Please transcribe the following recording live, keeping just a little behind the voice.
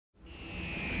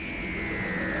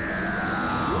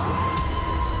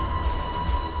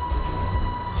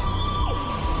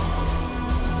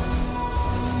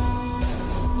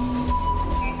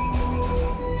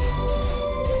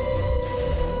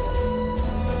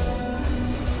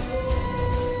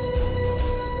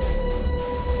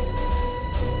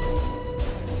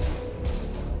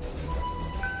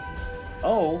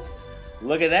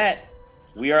Look at that.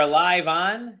 We are live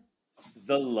on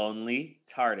The Lonely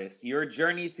TARDIS, your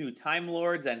journey through Time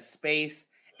Lords and space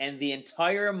and the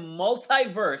entire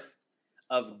multiverse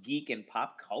of geek and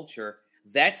pop culture.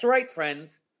 That's right,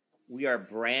 friends. We are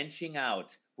branching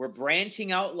out. We're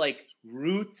branching out like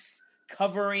roots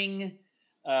covering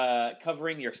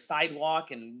your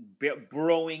sidewalk and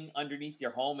burrowing underneath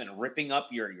your home and ripping up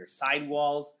your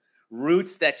sidewalls.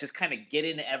 Roots that just kind of get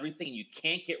into everything and you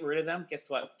can't get rid of them. Guess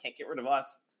what? Can't get rid of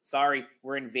us. Sorry,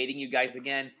 we're invading you guys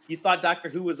again. You thought Doctor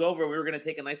Who was over. We were going to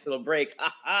take a nice little break.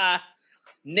 Ha ha.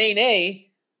 Nay,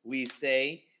 nay, we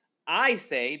say. I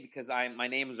say, because my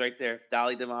name is right there,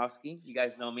 Dolly Domowski. You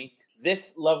guys know me.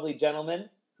 This lovely gentleman,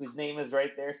 whose name is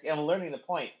right there. See, I'm learning the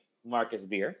point, Marcus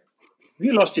Beer.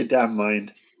 You lost your damn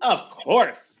mind. Of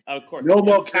course. No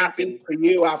more caffeine for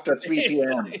you after 3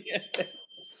 p.m.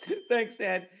 Thanks,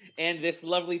 Dad. And this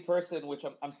lovely person, which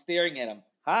I'm staring at him.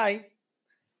 Hi.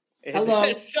 Hello.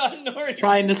 Sean Norris.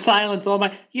 Trying to silence all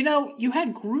my... you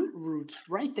had Groot roots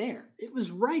right there. It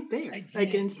was right there.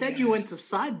 Instead you went to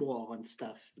sidewall and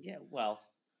stuff. Yeah, well,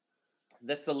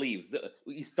 that's the leaves.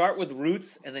 You start with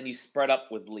roots and then you spread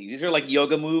up with leaves. These are like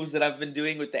yoga moves that I've been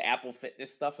doing with the Apple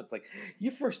Fitness stuff. It's like,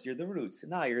 you're the roots, and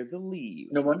now you're the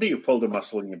leaves. No wonder you pulled a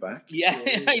muscle in your back. Yeah,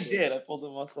 I did. I pulled a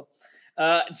muscle.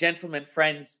 Gentlemen,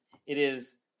 friends, it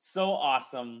is so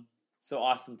awesome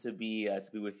to be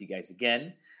with you guys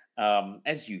again.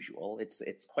 As usual,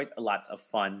 it's quite a lot of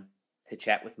fun to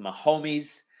chat with my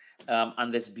homies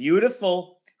on this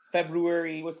beautiful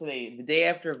February. What's today? The day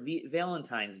after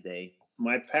Valentine's Day.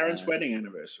 My parents' wedding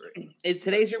anniversary.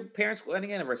 Today's your parents'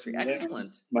 wedding anniversary.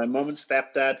 Excellent. Yeah. My mom and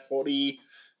stepdad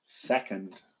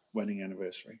 42nd wedding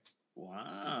anniversary.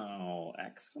 Wow!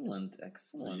 Excellent. Yeah.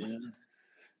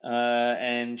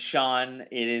 And Sean,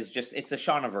 it's a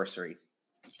Sean anniversary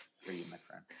for you, my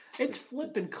friend. It's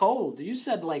flipping cold. You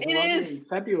said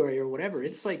February or whatever.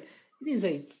 It's like it is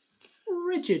a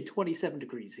frigid 27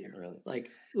 degrees here. Really?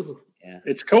 Yeah.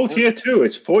 It's cold here too.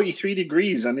 It's 43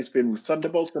 degrees and it's been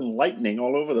thunderbolts and lightning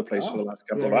all over the place for the last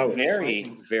couple of hours. Very,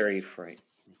 very frightening.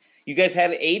 You guys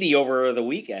had 80 over the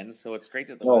weekend, so it's great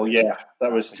that the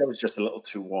that was just a little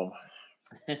too warm.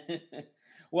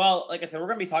 Well, like I said, we're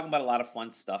going to be talking about a lot of fun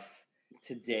stuff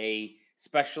today,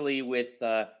 especially with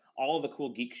all the cool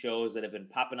geek shows that have been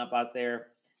popping up out there.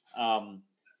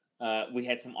 We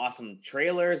had some awesome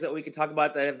trailers that we could talk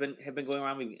about that have been going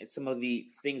around. Some of the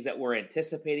things that we're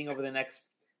anticipating over the next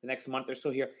month or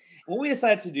so here. And what we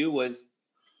decided to do was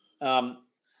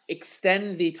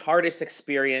extend the TARDIS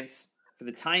experience for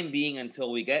the time being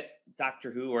until we get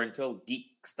Doctor Who or until geek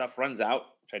stuff runs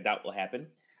out, which I doubt will happen.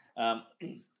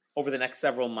 Over the next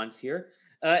several months here,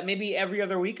 maybe every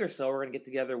other week or so, we're going to get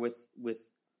together with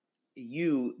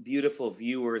you, beautiful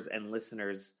viewers and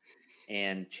listeners,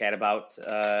 and chat about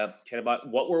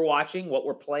what we're watching, what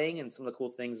we're playing, and some of the cool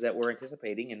things that we're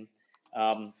anticipating. And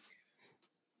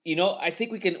I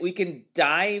think we can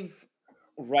dive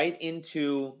right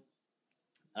into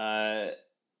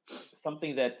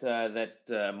something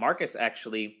that Marcus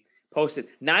actually posted.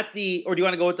 Or do you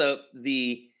want to go with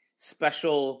the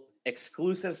special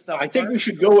exclusive stuff? I think we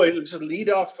should go and just lead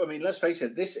off. I mean, let's face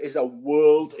it, this is a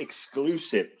world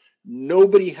exclusive.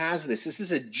 Nobody has this. This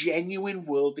is a genuine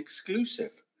world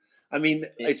exclusive. I mean,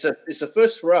 it's a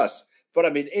first for us, but I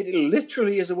mean, it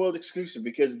literally is a world exclusive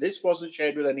because this wasn't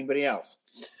shared with anybody else.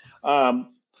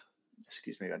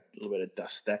 Excuse me, I got a little bit of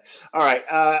dust there. All right.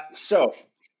 So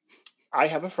I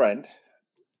have a friend,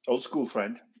 old school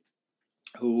friend,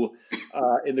 who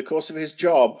in the course of his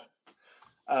job,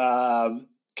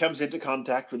 comes into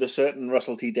contact with a certain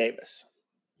Russell T. Davis.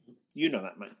 You know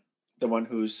that man, the one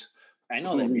who's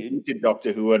did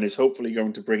Doctor Who and is hopefully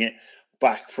going to bring it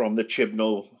back from the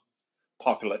Chibnall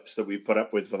apocalypse that we've put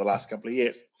up with for the last couple of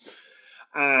years.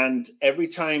 And every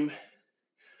time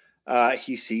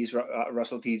he sees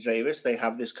Russell T. Davis, they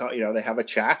have this, they have a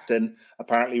chat, and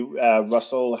apparently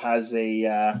Russell has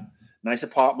a nice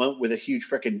apartment with a huge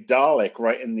freaking Dalek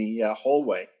right in the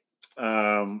hallway,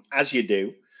 as you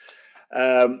do.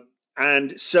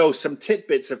 And so some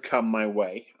tidbits have come my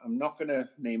way. I'm not going to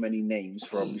name any names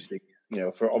for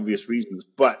obvious reasons,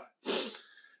 but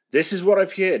this is what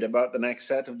I've heard about the next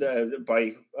set of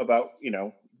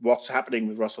what's happening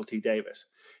with Russell T. Davis.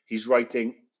 He's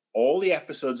writing all the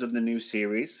episodes of the new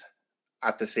series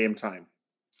at the same time.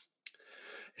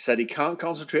 He said he can't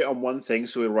concentrate on one thing,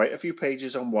 so he'll write a few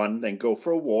pages on one, then go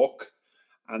for a walk,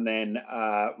 and then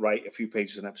write a few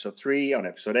pages on episode 3, on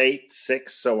episode 8,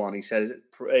 6, so on. He says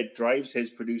it drives his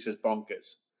producers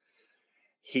bonkers.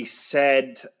 He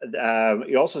said,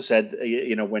 he also said,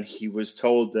 when he was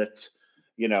told that,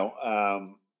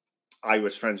 I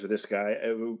was friends with this guy,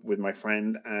 with my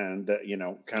friend, and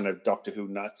kind of Doctor Who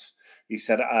nuts. He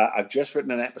said, "I've just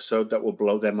written an episode that will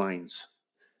blow their minds."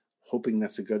 Hoping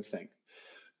that's a good thing.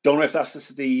 Don't know if that's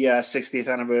the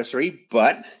 60th anniversary,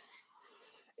 but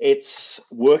it's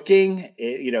working.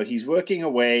 He's working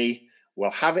away.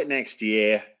 We'll have it next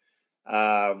year.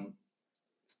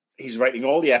 He's writing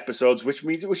all the episodes,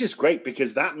 which is great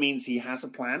because that means he has a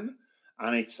plan,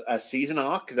 and it's a season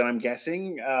arc that I'm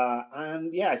guessing.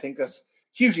 And yeah, I think that's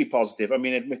hugely positive. I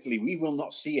mean, admittedly, we will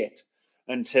not see it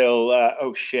until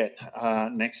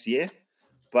next year,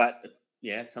 but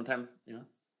yeah, sometime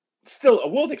still a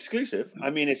world exclusive.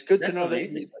 I mean, it's good to know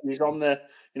amazing. that he's on the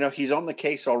he's on the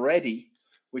case already,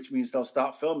 which means they'll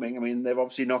start filming. I mean, they've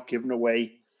obviously not given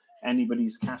away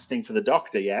anybody's casting for the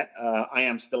Doctor yet. I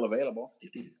am still available.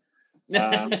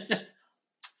 I'll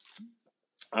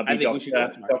be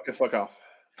Doctor Fuck Off.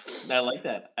 I like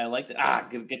that.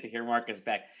 Get to hear Marcus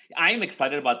back. I am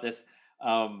excited about this.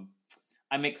 I'm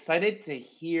excited to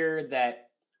hear that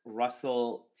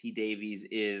Russell T Davies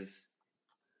is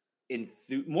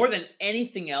more than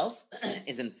anything else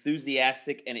is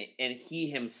enthusiastic, and he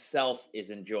himself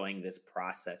is enjoying this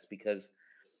process, because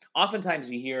oftentimes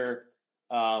you hear,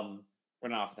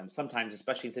 sometimes,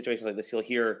 especially in situations like this, you'll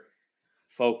hear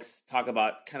folks talk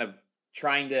about kind of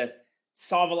trying to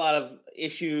solve a lot of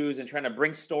issues and trying to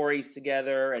bring stories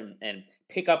together and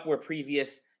pick up where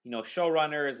previous,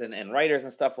 showrunners and writers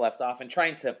and stuff left off, and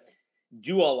trying to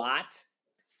do a lot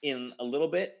in a little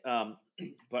bit.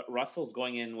 But Russell's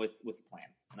going in with a plan.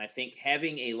 And I think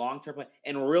having a long-term plan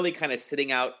and really kind of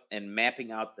sitting out and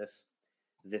mapping out this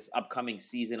upcoming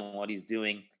season and what he's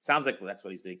doing, sounds like that's what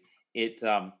he's doing. It's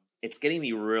getting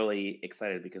me really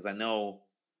excited, because I know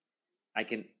I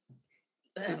can,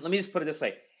 let me just put it this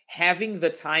way. Having the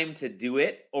time to do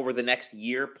it over the next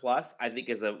year plus, I think,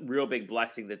 is a real big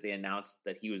blessing that they announced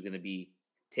that he was going to be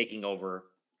taking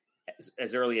over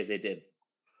as early as they did.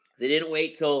 They didn't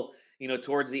wait till,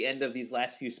 towards the end of these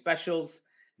last few specials.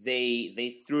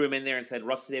 They threw him in there and said,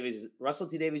 Russell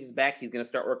T Davies is back. He's going to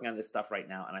start working on this stuff right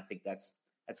now. And I think that's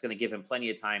going to give him plenty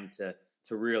of time to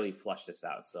really flush this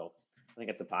out. So I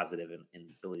think it's a positive in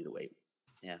ability to wait.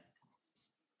 Yeah.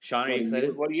 Sean, are you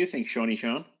excited? What do you think,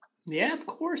 Sean? Yeah, of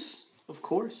course.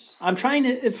 I'm trying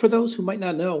to, for those who might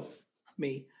not know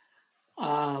me,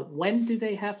 when do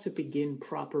they have to begin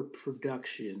proper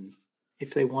production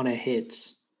if they want to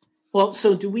hit? Well,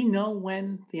 so do we know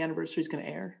when the anniversary is going to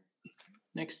air?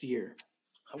 Next year.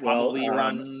 Probably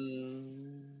around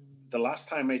the last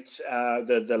time it's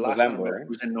the last time it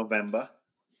was in November.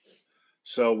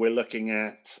 So we're looking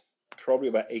at probably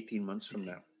about 18 months from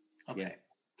now. Okay. Yeah.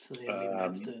 So they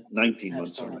have to 19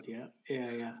 months from now.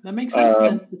 Yeah. That makes sense.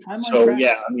 Then the timeline so tracks.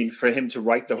 Yeah, I mean, for him to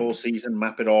write the whole season,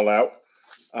 map it all out,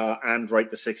 and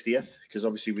write the 60th, because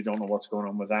obviously we don't know what's going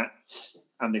on with that,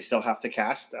 and they still have to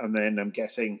cast. And then I'm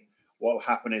guessing what will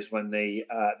happen is when they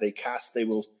cast, they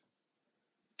will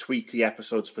tweak the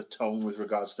episodes for tone with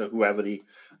regards to whoever the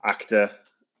actor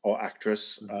or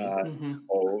actress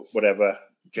or whatever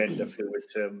gender fluid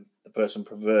term the person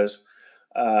prefers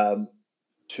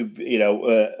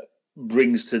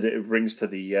brings to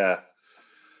the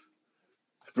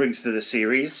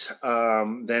series.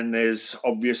 Then there's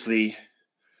obviously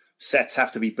sets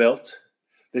have to be built.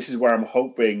 This is where I'm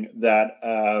hoping that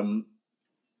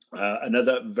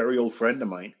another very old friend of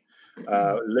mine,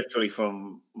 literally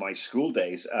from my school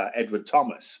days, Edward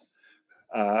Thomas,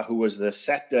 who was the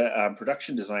set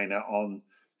production designer on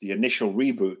the initial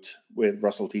reboot with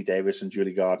Russell T Davies and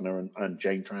Julie Gardner and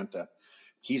Jane Tranter.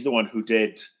 He's the one who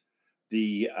did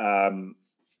the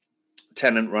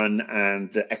Tennant run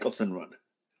and the Eccleston run.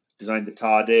 Designed the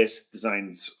TARDIS,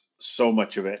 designed so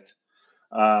much of it.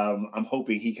 I'm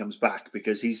hoping he comes back,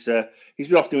 because he's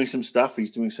been off doing some stuff.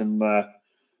 He's doing some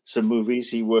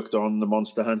movies. He worked on the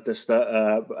Monster Hunter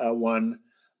one.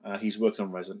 He's worked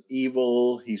on Resident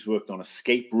Evil. He's worked on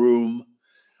Escape Room.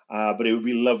 But it would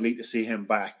be lovely to see him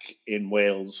back in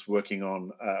Wales working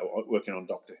on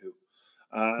Doctor Who.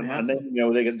 And then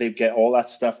they get all that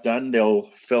stuff done. They'll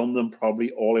film them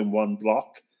probably all in one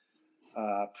block,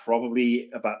 probably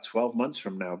about 12 months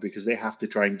from now, because they have to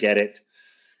try and get it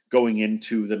going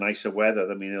into the nicer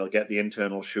weather. I mean, they'll get the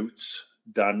internal shoots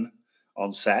done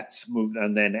on sets,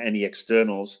 and then any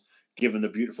externals, given the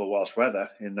beautiful Welsh weather,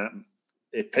 in that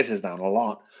it pisses down a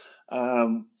lot.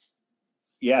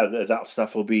 That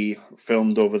stuff will be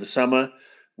filmed over the summer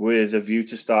with a view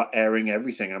to start airing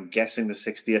everything. I'm guessing the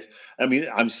 60th. I mean,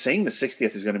 I'm saying the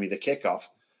 60th is going to be the kickoff.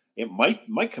 It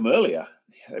might come earlier.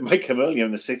 It might come earlier,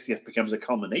 and the 60th becomes a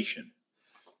culmination.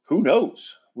 Who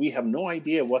knows? We have no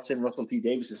idea what's in Russell T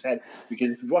Davies' head,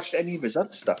 because if you've watched any of his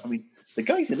other stuff, I mean, The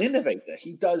guy's an innovator.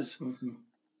 He does. Mm-hmm.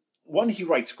 One, he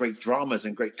writes great dramas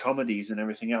and great comedies and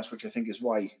everything else, which I think is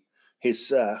why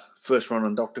his first run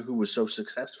on Doctor Who was so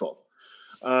successful.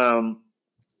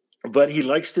 But he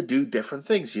likes to do different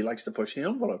things. He likes to push the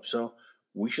envelope. So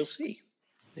we shall see.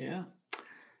 Yeah.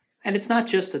 And it's not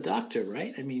just the Doctor,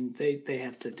 right? I mean, they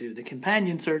have to do the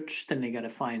companion search. Then they got to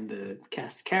find the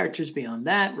cast of characters beyond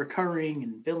that, recurring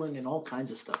and villain and all kinds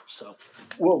of stuff. So,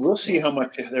 well, we'll see how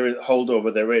much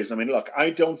holdover there is. I mean, look, I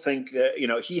don't think that,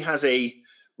 he has a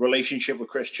relationship with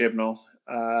Chris Chibnall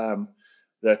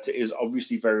that is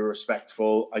obviously very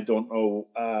respectful. I don't know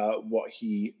what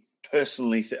he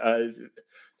personally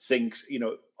thinks,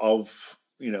 of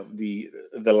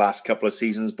the last couple of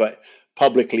seasons, but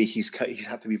publicly he's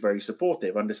had to be very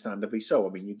supportive, understandably so.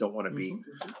 I mean, you don't want to be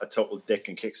a total dick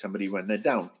and kick somebody when they're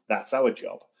down. That's our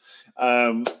job.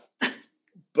 But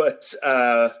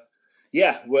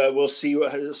we'll see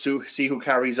who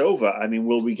carries over. I mean,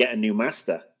 will we get a new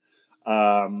master?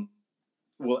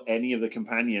 Will any of the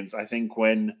companions? I think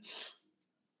when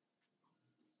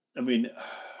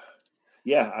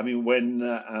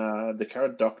the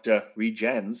current Doctor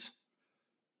regens,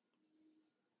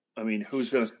 I mean, who's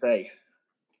going to stay?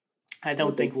 I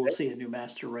don't think we'll see a new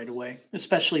master right away,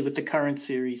 especially with the current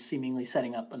series seemingly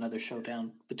setting up another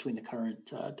showdown between the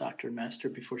current Doctor and Master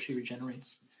before she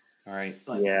regenerates. All right.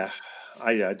 But,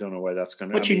 I don't know where that's going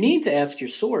to. But you need to ask your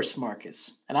source,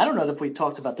 Marcus, and I don't know if we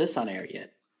talked about this on air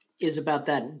yet, is about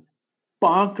that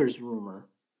bonkers rumor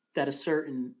that a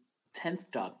certain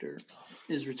 10th Doctor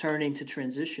is returning to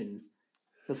transition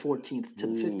the 14th to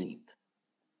the 15th.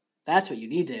 That's what you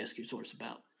need to ask your source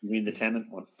about. You mean the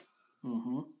Tennant one?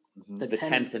 Mm-hmm. The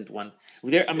 10th one.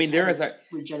 There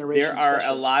are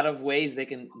a lot of ways they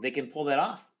can pull that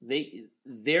off.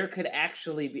 There could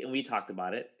actually be, and we talked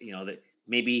about it. That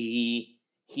maybe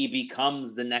he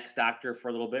becomes the next Doctor for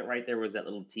a little bit. Right, there was that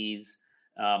little tease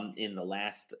in the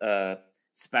last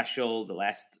special, the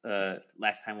last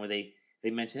time where they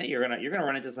mentioned, hey, you're gonna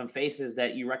run into some faces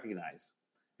that you recognize.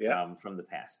 From the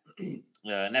past,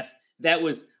 and that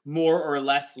was more or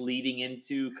less leading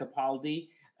into Capaldi,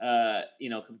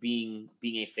 being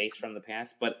a face from the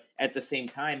past. But at the same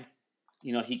time,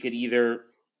 he could either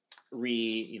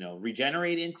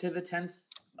regenerate into the 10th,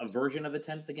 a version of the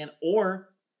 10th again, or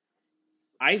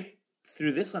I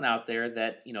threw this one out there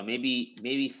that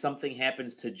maybe something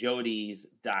happens to Jodie's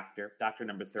Doctor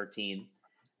number 13,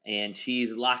 and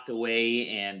she's locked away,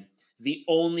 and the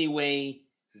only way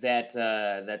that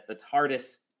the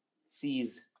TARDIS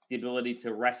sees the ability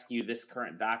to rescue this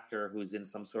current Doctor who's in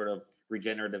some sort of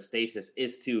regenerative stasis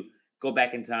is to go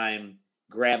back in time,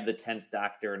 grab the 10th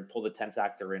Doctor, and pull the 10th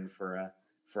Doctor in for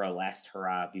a last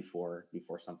hurrah before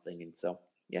something. And so,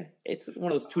 it's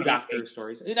one of those two Doctor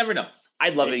stories. You never know.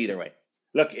 I'd love it either way.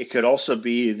 Look, it could also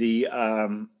be the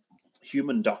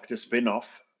Human Doctor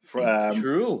spin-off.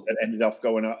 True. That ended up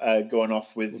going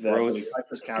off with Billy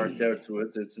Piper's character to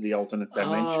the alternate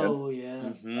dimension. Oh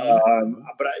yeah. Mm-hmm.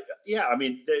 I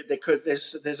mean, they could.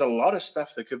 There's a lot of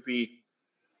stuff that could be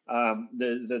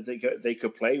that they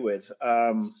could play with.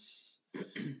 I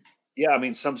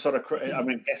mean, some sort of.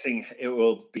 I'm guessing it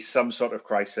will be some sort of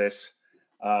crisis.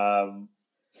 That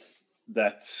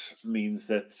means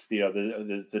that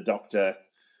the Doctor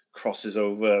crosses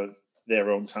over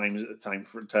their own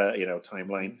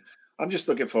timeline. I'm just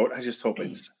looking forward. I just hope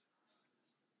it's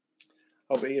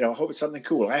something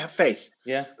cool. I have faith.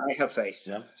 Yeah, I have faith.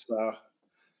 Yeah. So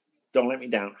don't let me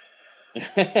down.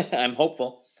 I'm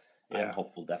hopeful. Yeah. I'm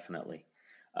hopeful, definitely.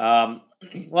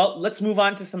 Well, let's move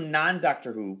on to some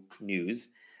non-Doctor Who news,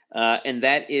 and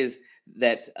that is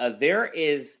that there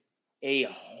is a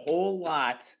whole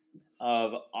lot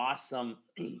of awesome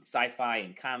sci-fi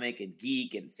and comic and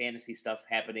geek and fantasy stuff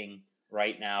happening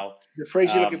right now. The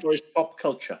phrase you're looking for is pop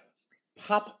culture.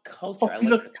 Pop culture.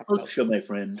 Popular culture, my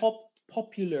friend.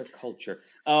 Popular culture.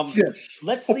 Yes.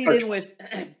 Let's lead in with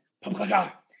pop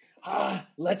culture.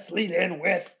 Let's lead in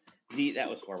with that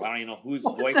was horrible. I don't even know whose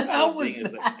voice I was doing.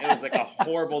 It was like a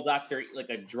horrible Doctor, like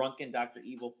a drunken Dr.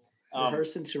 Evil.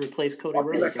 Rehearsing to replace Cody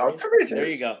Rhodes. There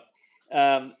you go.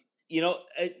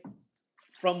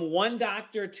 From one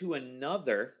Doctor to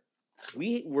another,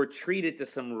 we were treated to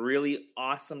some really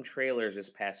awesome trailers this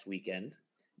past weekend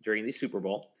during the Super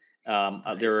Bowl.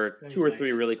 There were two or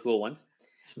three really cool ones.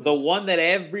 The one that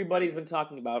everybody's been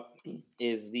talking about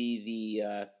is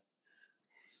the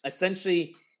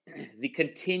essentially the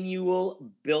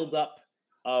continual buildup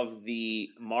of the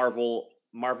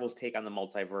Marvel's take on the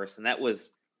multiverse, and that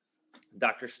was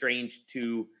Doctor Strange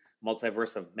 2: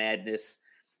 Multiverse of Madness.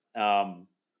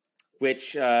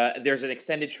 Which there's an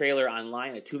extended trailer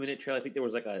online, a 2-minute trailer. I think there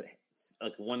was like a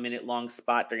like 1 minute long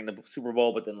spot during the Super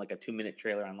Bowl, but then like a 2-minute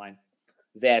trailer online.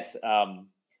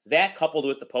 That coupled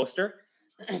with the poster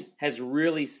has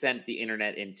really sent the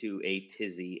internet into a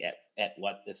tizzy at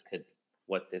what this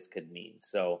could mean.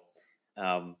 So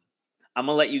I'm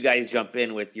gonna let you guys jump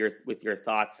in with your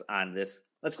thoughts on this.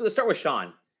 Let's start with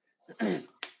Sean.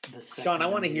 Sean, I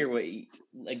want to hear what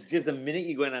just the minute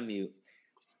you go in on mute.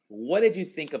 What did you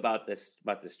think about this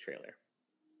trailer?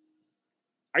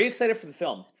 Are you excited for the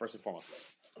film, first and foremost?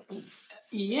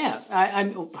 Yeah,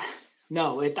 I'm.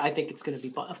 No, I think it's going to be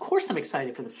fun. Of course, I'm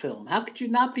excited for the film. How could you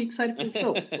not be excited for the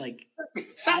film? Like,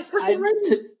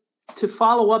 to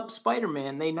follow up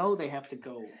Spider-Man, they know they have to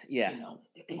go,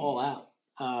 all out.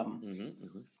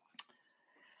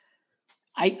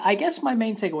 I guess my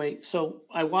main takeaway. So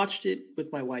I watched it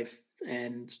with my wife,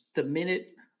 and the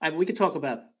minute we could talk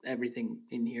about everything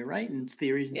in here, right? And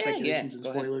theories and speculations and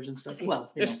spoilers and stuff. Well,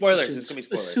 there's spoilers. There's gonna be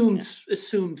spoilers.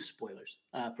 Assumed spoilers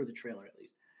for the trailer, at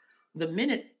least. The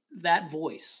minute that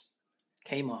voice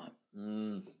came on,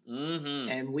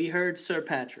 and we heard Sir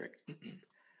Patrick,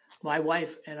 my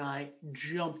wife and I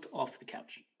jumped off the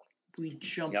couch. We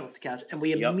jumped off the couch, and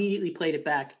we immediately played it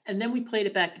back, and then we played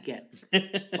it back again.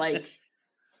 Like,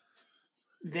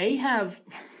 they have.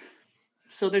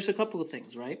 So there's a couple of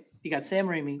things, right? You got Sam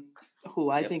Raimi, who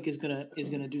I think is gonna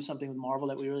do something with Marvel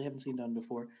that we really haven't seen done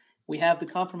before. We have the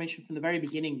confirmation from the very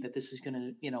beginning that this is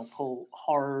gonna, pull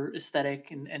horror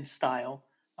aesthetic and style,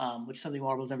 which is something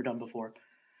Marvel's never done before.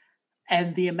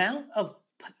 And the amount of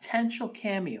potential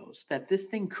cameos that this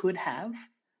thing could have,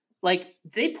 like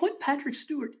they put Patrick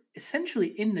Stewart essentially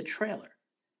in the trailer.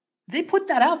 They put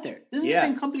that out there. This is the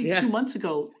same company 3 months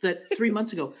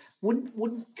ago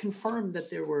wouldn't confirm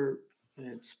that there were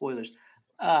spoilers.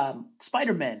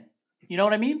 Spider-Man. You know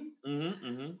what I mean?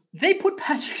 They put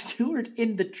Patrick Stewart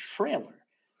in the trailer.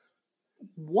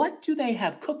 What do they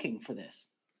have cooking for this?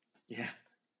 Yeah.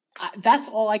 That's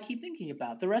all I keep thinking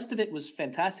about. The rest of it was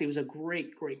fantastic. It was a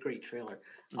great, great, great trailer.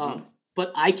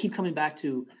 But I keep coming back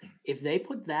to, if they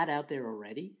put that out there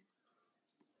already,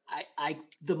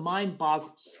 the mind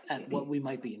boggles at what we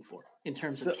might be in for in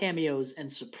terms of cameos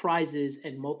and surprises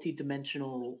and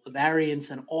multi-dimensional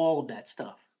variants and all of that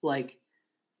stuff. Like,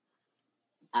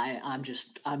 I'm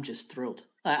just thrilled.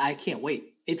 I can't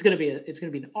wait. It's gonna be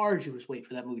an arduous wait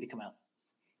for that movie to come out.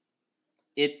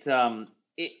 It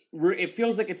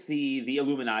feels like it's the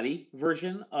Illuminati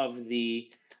version of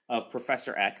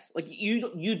Professor X. Like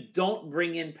you don't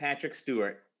bring in Patrick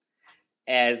Stewart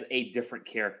as a different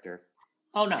character.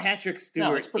 Oh no, Patrick Stewart.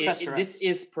 No, it's Professor X. This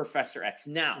is Professor X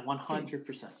now.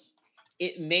 100%.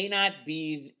 It may not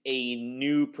be a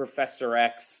new Professor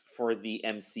X for the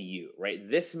MCU, right?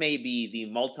 This may be the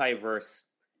multiverse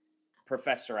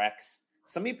Professor X.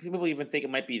 Some people even think it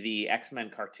might be the X-Men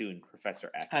cartoon Professor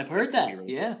X. I've heard that.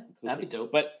 Really that'd be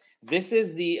dope. But this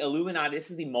is the Illuminati. This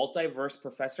is the multiverse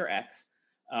Professor X,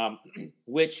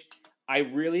 which I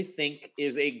really think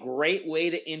is a great way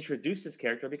to introduce this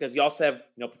character, because you also have,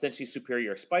 potentially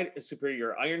superior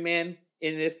Iron Man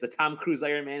in this, the Tom Cruise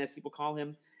Iron Man, as people call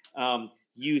him.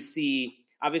 You see,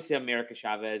 obviously, America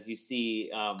Chavez. You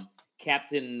see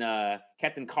Captain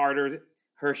Carter.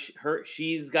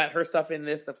 She's got her stuff in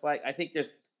this. The flag. I think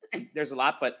there's a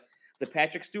lot, but the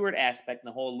Patrick Stewart aspect and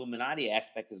the whole Illuminati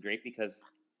aspect is great, because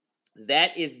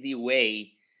that is the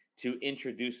way to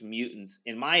introduce mutants,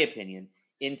 in my opinion,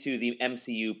 into the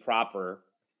MCU proper,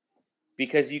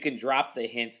 because you can drop the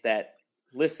hints that,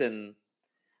 listen,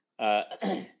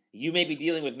 you may be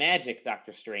dealing with magic,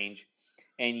 Doctor Strange,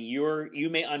 and you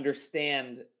may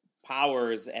understand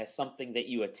powers as something that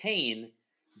you attain,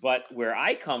 but where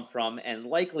I come from, and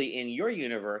likely in your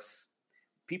universe,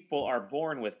 people are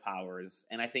born with powers,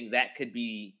 and I think that could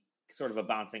be sort of a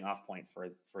bouncing off point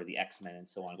for the X-Men and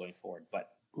so on going forward. But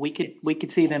we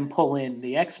could see them pull in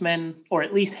the X-Men, or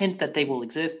at least hint that they will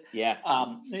exist. Yeah.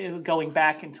 Going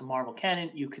back into Marvel canon,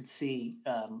 you could see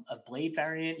a Blade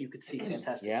variant. You could see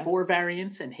Fantastic Four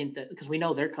variants and hint that, because we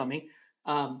know they're coming.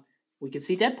 We could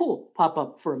see Deadpool pop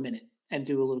up for a minute and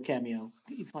do a little cameo.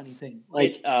 Funny thing.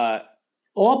 Like,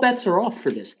 all bets are off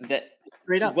for this.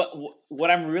 Straight up. What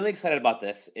I'm really excited about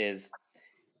this is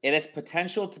it has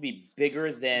potential to be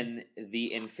bigger than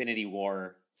the Infinity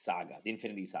Saga,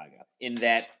 in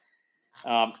that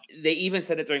they even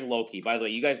said it during Loki. By the way,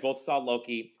 you guys both saw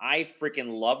Loki. I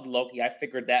freaking loved Loki. I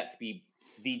figured that to be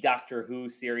the Doctor Who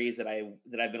series that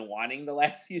I've been wanting the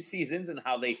last few seasons, and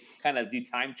how they kind of do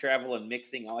time travel and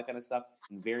mixing, all that kind of stuff,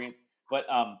 and variants. But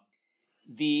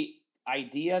the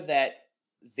idea that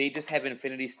they just have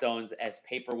Infinity Stones as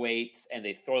paperweights and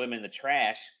they throw them in the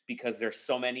trash because there's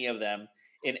so many of them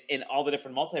in all the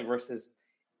different multiverses,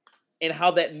 and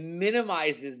how that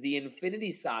minimizes the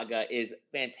Infinity Saga is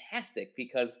fantastic,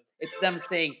 because it's them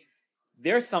saying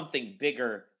there's something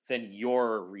bigger than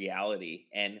your reality.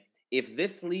 And if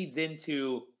this leads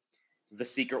into the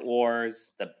Secret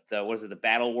Wars, the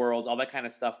Battle Worlds, all that kind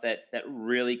of stuff that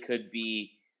really could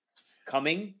be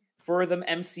coming for the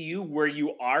MCU, where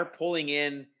you are pulling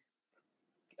in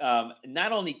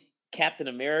not only Captain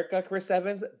America, Chris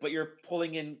Evans, but you're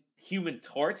pulling in Human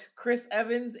Torch, Chris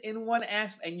Evans, in one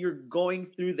aspect, and you're going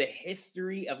through the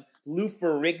history of Lou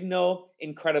Ferrigno,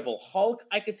 Incredible Hulk.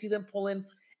 I could see them pull in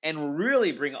and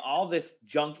really bring all this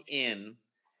junk in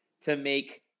to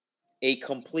make a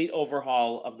complete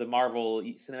overhaul of the Marvel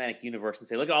Cinematic Universe and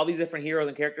say, look at all these different heroes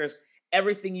and characters,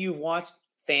 everything you've watched,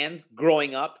 fans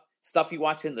growing up, stuff you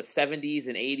watched in the 70s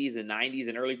and 80s and 90s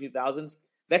and early 2000s,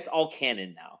 that's all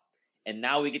canon now. And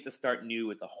now we get to start new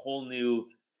with a whole new,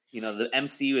 the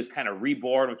MCU is kind of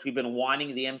reborn, which we've been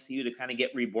wanting the MCU to kind of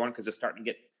get reborn because they're starting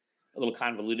to get a little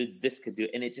convoluted. This could do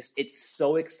it. And it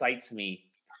so excites me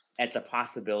at the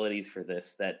possibilities for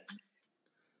this, that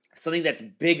something that's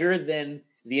bigger than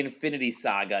the Infinity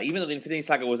Saga, even though the Infinity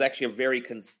Saga was actually a very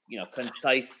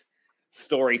concise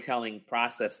storytelling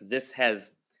process, there's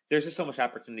just so much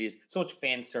opportunities, so much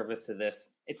fan service to this.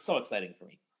 It's so exciting for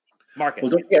me. Marcus.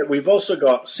 Well, don't forget, we've also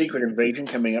got Secret Invasion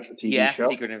coming up, the TV show. Yes,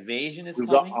 Secret Invasion is coming.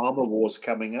 We've got Armor Wars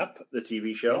coming up, the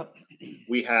TV show. Yep.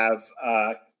 We have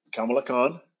Kamala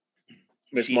Khan,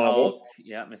 Miss Marvel.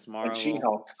 Yeah, Miss Marvel. And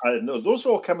She-Hulk. Those are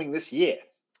all coming this year.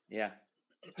 Yeah.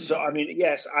 So, I mean,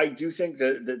 yes, I do think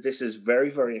that this is very,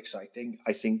 very exciting.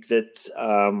 I think that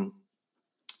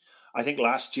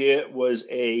last year was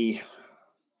a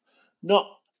not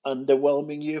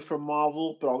underwhelming year for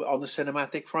Marvel, but on the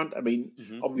cinematic front, I mean,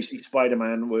 obviously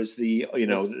Spider-Man was the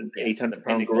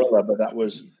 800-pound gorilla, but that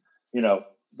was,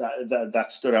 that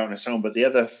stood out on its own. But the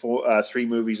other three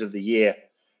movies of the year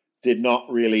did not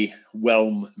really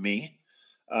whelm me.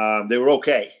 They were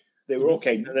okay. They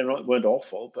weren't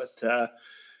awful, but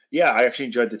yeah, I actually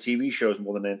enjoyed the TV shows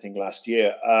more than anything last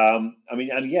year. I mean,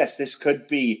 and yes, this could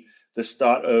be the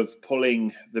start of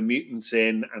pulling the mutants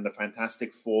in and the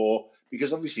Fantastic Four,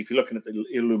 because obviously if you're looking at the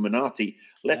Illuminati,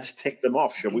 let's tick them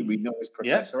off, shall we? We know it's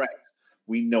Professor X.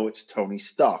 We know it's Tony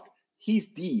Stark. He's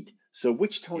dead. So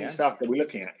which Tony Stark are we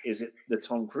looking at? Is it the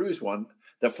Tom Cruise one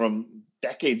that from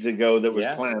decades ago that was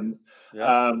planned?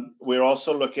 Yeah. We're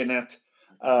also looking at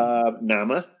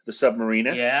Nama, the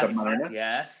submariner.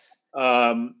 Yes.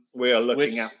 We are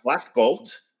looking at Black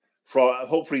Bolt.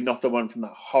 Hopefully not the one from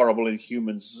that horrible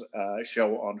Inhumans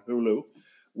show on Hulu.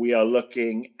 We are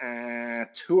looking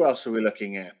at... Who else are we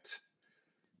looking at?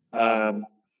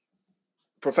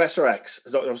 Professor X.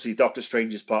 Obviously, Doctor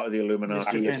Strange is part of the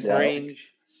Illuminati. Mr.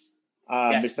 Strange.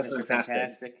 Mr.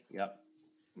 Fantastic. Yep.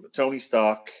 Tony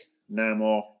Stark.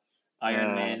 Namor.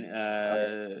 Iron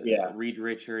Man. Reed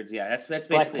Richards. Yeah, that's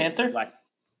basically... Black Panther?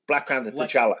 Black Panther.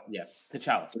 T'Challa. Yeah,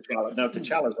 T'Challa. No,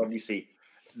 T'Challa's obviously...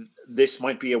 This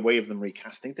might be a way of them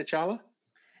recasting T'Challa.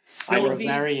 Sylvie,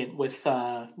 variant with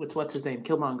what's his name,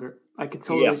 Killmonger. I could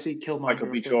totally see Killmonger. Michael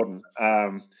B. Jordan.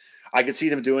 I could see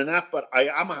them doing that, but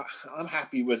I'm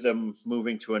happy with them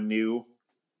moving to a new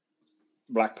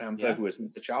Black Panther who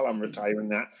isn't T'Challa. I'm retiring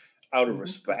that out of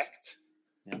respect,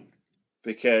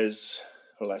 because,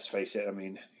 well, let's face it. I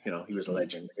mean, he was a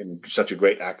legend and such a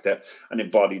great actor and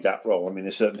embodied that role. I mean,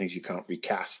 there's certain things you can't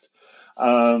recast.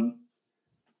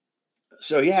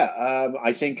 So,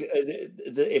 I think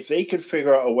if they could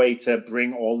figure out a way to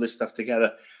bring all this stuff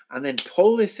together and then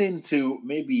pull this into,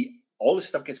 maybe all this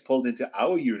stuff gets pulled into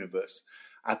our universe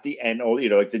at the end, or,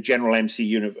 like the general MCU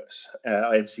universe,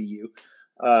 MCU,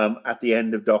 at the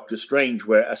end of Doctor Strange,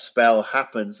 where a spell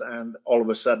happens and all of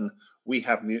a sudden we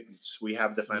have mutants, we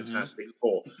have the Fantastic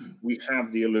Four, we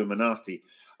have the Illuminati.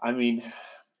 I mean...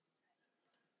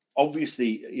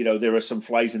 Obviously, there are some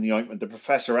flies in the ointment. The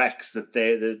Professor X that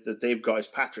they've got is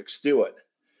Patrick Stewart,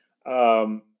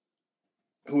 who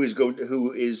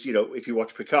is, if you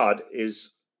watch Picard,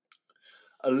 is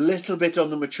a little bit on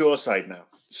the mature side now.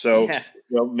 So,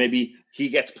 maybe he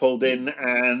gets pulled in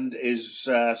and is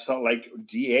sort of like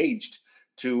de-aged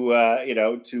to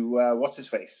what's his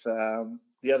face,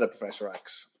 the other Professor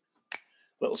X,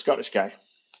 little Scottish guy.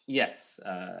 Yes,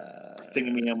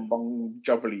 Thingy-bong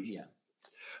Jubbly. Yeah.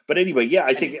 But anyway,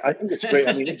 I think it's great.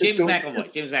 I mean, James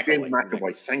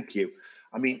McAvoy. Thank you.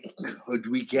 I mean, could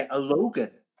we get a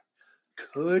Logan?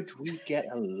 Could we get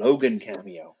a Logan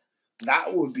cameo?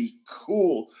 That would be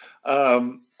cool.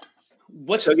 I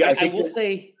will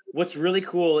say what's really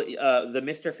cool, the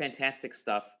Mr. Fantastic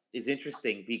stuff is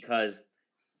interesting because,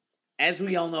 as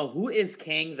we all know, who is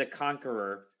Kang the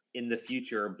Conqueror in the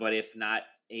future, but if not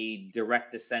a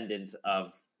direct descendant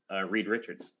of Reed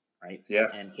Richards, right? Yeah.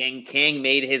 And Kang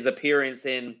made his appearance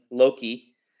in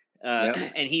Loki,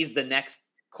 and he's the next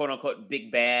quote unquote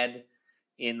big bad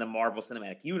in the Marvel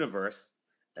Cinematic Universe.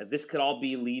 This could all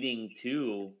be leading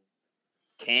to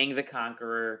Kang the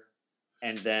Conqueror,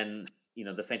 and then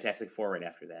the Fantastic Four right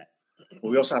after that.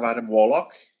 We also have Adam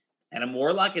Warlock. Adam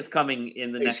Warlock is coming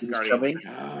in the next Guardians.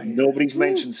 Nobody's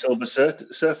mentioned Silver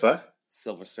Surfer.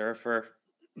 Silver Surfer.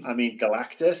 I mean,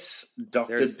 Galactus,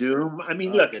 Doctor Doom. I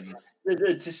mean, look,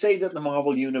 to say that the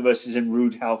Marvel Universe is in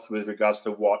rude health with regards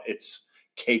to what it's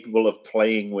capable of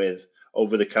playing with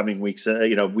over the coming weeks,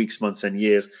 weeks, months, and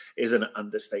years is an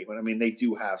understatement. I mean, they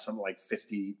do have something like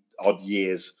 50-odd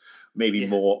years, maybe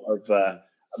more, of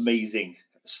amazing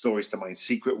stories to mind.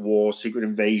 Secret War, Secret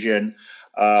Invasion.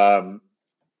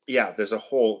 There's a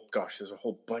whole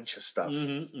bunch of stuff.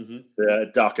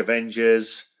 The Dark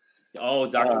Avengers.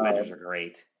 Oh, Dark Avengers are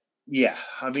great. Yeah,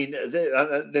 I mean,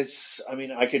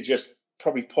 I could just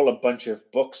probably pull a bunch of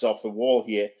books off the wall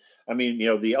here. I mean,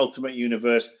 the Ultimate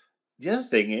Universe. The other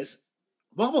thing is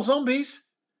Marvel Zombies.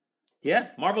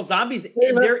 Yeah, Marvel Zombies.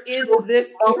 They're in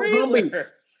this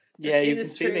trailer. Yeah, you can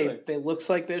see they looks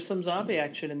like there's some zombie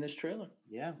action in this trailer.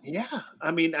 Yeah. Yeah.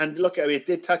 I mean, and look, it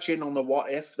did touch in on the What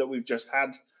If that we've just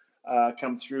had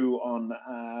come through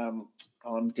on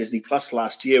Disney Plus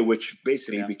last year, which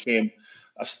basically became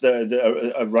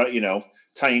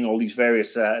tying all these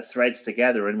various threads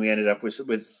together, and we ended up with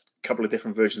a couple of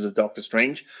different versions of Doctor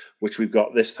Strange, which we've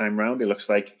got this time round. It looks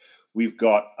like we've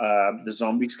got the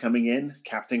zombies coming in,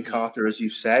 Captain Carter, as you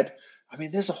said. I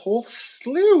mean, there's a whole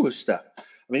slew of stuff. I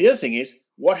mean, the other thing is,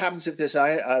 what happens if this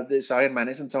Iron Man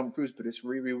isn't Tom Cruise, but it's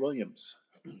Riri Williams?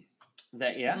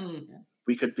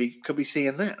 We could be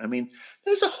seeing that. I mean,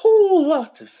 there's a whole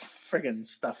lot of friggin'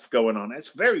 stuff going on. It's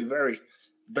very, very,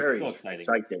 very so exciting.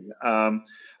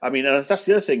 I mean, that's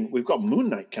the other thing. We've got Moon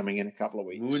Knight coming in a couple of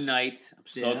weeks. Moon Knight. I'm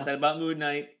so excited about Moon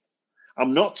Knight.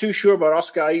 I'm not too sure about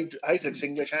Oscar Isaac's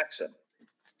English accent.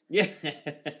 Yeah.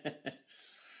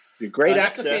 He's a great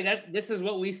actor. Okay. This is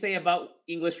what we say about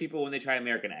English people when they try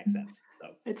American accents. So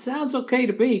it sounds okay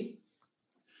to me.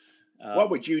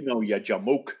 What would you know, you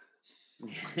jamoke?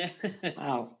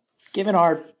 Wow. Given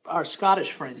our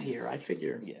Scottish friend here, I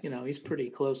figure, he's pretty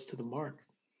close to the mark.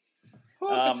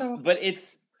 But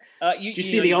it's... Did you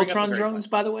see the Ultron drones,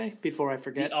 by the way, before I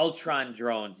forget? The Ultron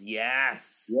drones,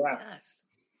 yes. Yeah. Yes.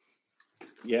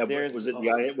 Yeah, was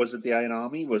it the Iron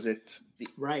Army? Was it...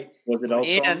 Right. Was it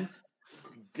Ultron? And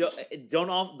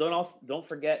don't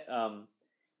forget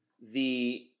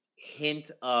the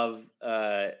hint of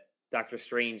Doctor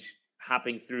Strange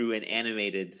hopping through an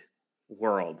animated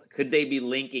world. Could they be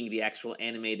linking the actual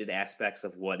animated aspects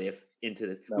of What If into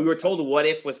this? We were told What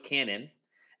If was canon,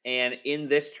 and in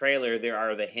this trailer there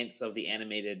are the hints of the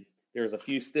animated. There's a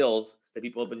few stills that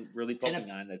people have been really poking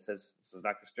on that says this is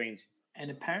Doctor Strange. And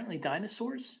apparently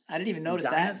dinosaurs. I didn't even notice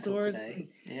dinosaurs today.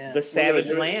 Yeah. The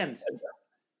Savage Land.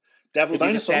 Devil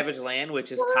Dinosaur. The Savage Land,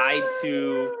 which is tied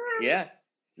to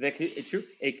it's true.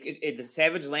 The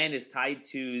Savage Land is tied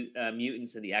to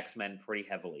mutants and the X-Men pretty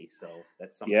heavily, so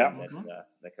that's something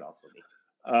that could also be.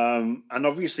 And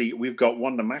obviously, we've got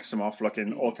Wanda Maximoff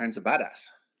looking all kinds of badass.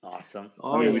 Awesome.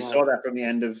 We saw that from the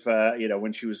end of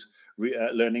when she was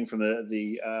learning from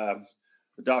the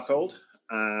Darkhold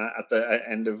at the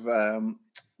end of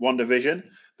WandaVision.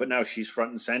 But now she's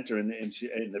front and center in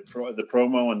the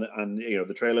promo and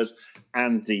the trailers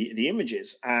and the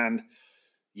images. And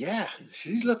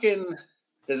she's looking.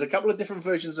 There's a couple of different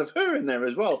versions of her in there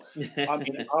as well. I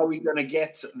mean, are we going to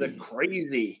get the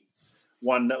crazy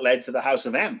one that led to the House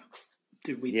of M?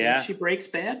 Do we think she breaks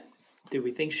bad? Do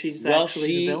we think she's actually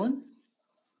the villain?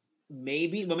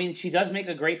 Maybe. I mean, she does make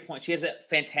a great point. She has a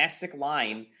fantastic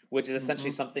line, which is essentially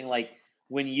something like,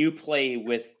 when you play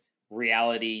with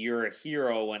reality, you're a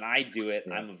hero. When I do it,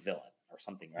 I'm a villain or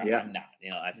something. Right? Yeah. I'm not.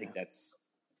 I think that's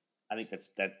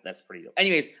pretty dope.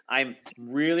 Anyways, I'm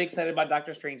really excited about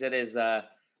Doctor Strange. That is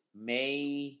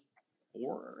May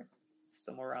 4th,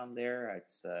 somewhere around there.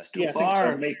 It's too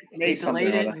far. They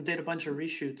delayed it and did a bunch of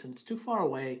reshoots, and it's too far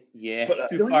away. Yeah, it's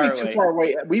too far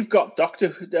away. We've got Doctor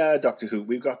Who.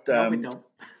 We've got we don't.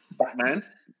 Batman.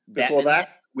 Before that,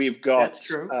 we've got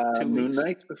Moon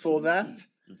Knight. Before that.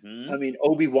 I mean,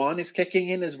 Obi-Wan is kicking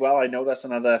in as well. I know that's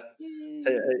another.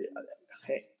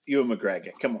 Hey, Ewan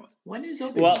McGregor, come on. When is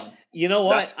Obi-Wan? Well, you know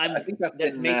what? I think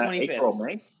that's May 25th. April,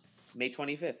 May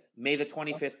 25th. May the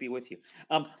 25th be with you.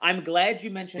 I'm glad you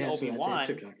mentioned Obi-Wan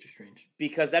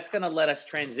because that's going to let us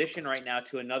transition right now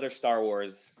to another Star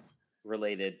Wars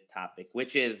related topic,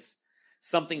 which is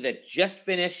something that just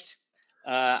finished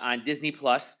on Disney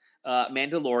Plus,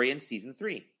 Mandalorian season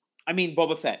 3. I mean,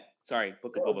 Boba Fett. Sorry,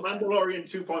 Book of Boba Fett. Mandalorian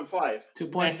 2.5.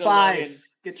 2.5.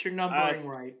 Get your numbering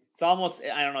right. It's almost,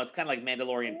 I don't know, it's kind of like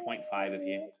Mandalorian 0.5 if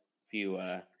you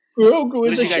Grogu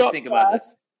what is did a you guys shot think glass. about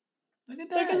this? Look at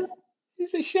that.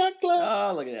 He's a shot glass.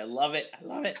 Oh, look at that. I love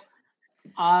it.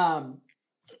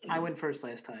 I went first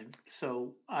last time,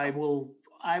 so I will.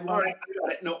 All right, I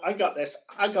got it. No, I got this.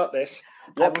 I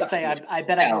will say I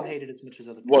bet I don't hate it as much as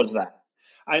other people. Was that?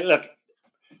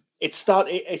 It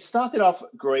started off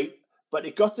great, but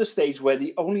it got to the stage where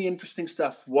the only interesting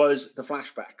stuff was the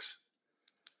flashbacks.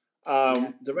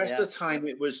 The rest of the time,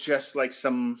 it was just like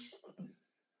some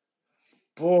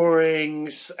boring.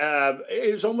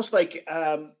 It was almost like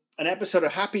an episode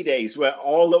of Happy Days where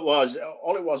all it was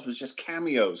just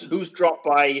cameos. Who's dropped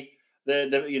by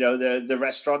the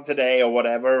restaurant today or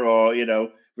whatever, or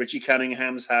Richie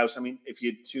Cunningham's house. I mean, if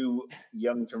you're too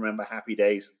young to remember Happy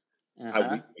Days,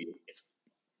 it's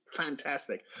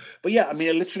fantastic. But yeah, I mean,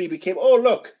 it literally became, oh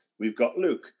look, we've got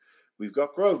Luke, we've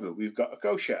got Grogu, we've got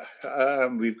Akosha,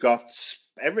 we've got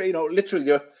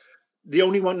literally the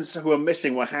only ones who are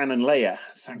missing were Han and Leia.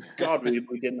 Thank God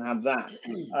we didn't have that.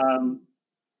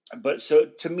 But so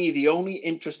to me, the only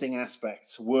interesting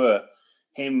aspects were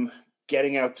him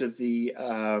getting out of the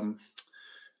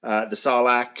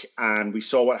Sarlacc, and we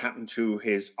saw what happened to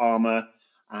his armor,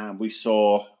 and we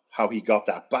saw how he got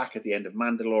that back at the end of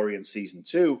Mandalorian season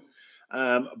 2.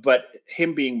 But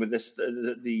him being with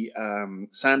the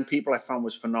Sand People, I found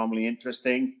was phenomenally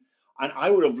interesting, and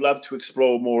I would have loved to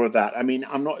explore more of that. I mean,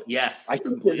 I'm not. Yes, I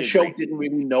think the show didn't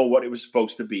really know what it was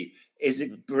supposed to be. Is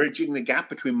it bridging the gap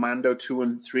between Mando 2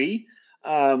 and 3?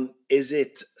 Is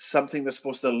it something that's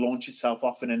supposed to launch itself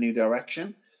off in a new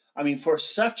direction? I mean, for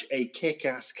such a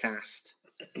kick-ass cast,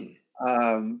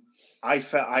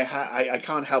 I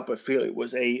can't help but feel it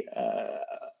was the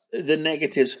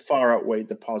negatives far outweighed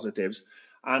the positives.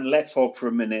 And let's talk for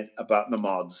a minute about the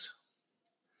mods.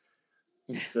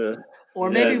 Or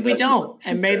maybe we don't,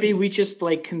 and maybe we just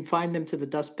confine them to the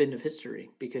dustbin of history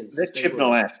because they're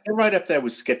Chibnall-esque. They're right up there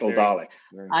with Skittle Dalek.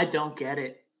 I don't get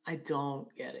it.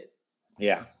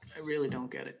 Yeah, I really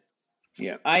don't get it.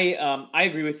 Yeah, I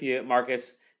agree with you,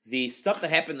 Marcus. The stuff that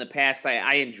happened in the past,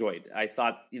 I enjoyed. I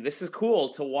thought this is cool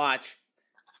to watch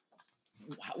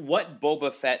what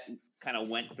Boba Fett kind of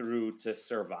went through to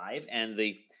survive, and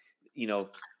the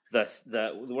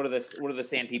what are the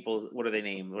Sand People? What are they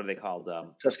named? What are they called?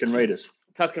 Tusken Raiders.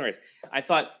 Tusken Raiders. I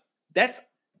thought that's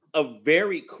a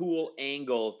very cool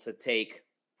angle to take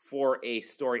for a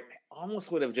story. I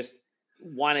almost would have just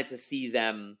wanted to see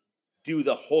them do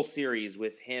the whole series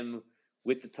with him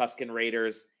with the Tusken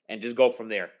Raiders and just go from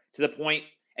there to the point,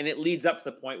 and it leads up to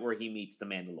the point where he meets the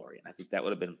Mandalorian. I think that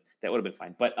would have been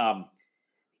fine. But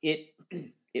it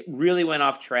really went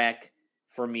off track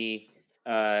for me.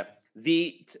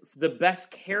 The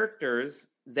best characters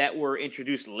that were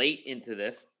introduced late into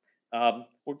this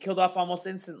were killed off almost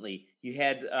instantly. You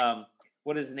had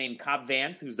what is his name, Cobb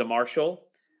Vanth, who's the marshal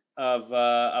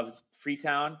of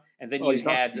Freetown, and then he's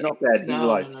not dead. He's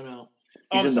alive. No.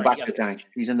 He's in the back of the tank.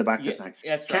 He's in the back of the tank.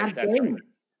 That's right. That's right.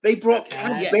 They brought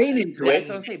Cad Bane into it.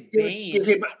 So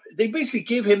Bane. They basically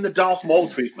give him the Darth Maul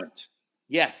treatment.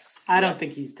 Yes. I don't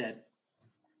think he's dead.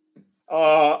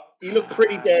 He looked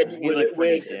pretty dead with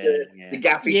the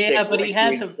gaffy stick. Yeah, but he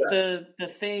had the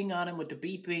thing on him with the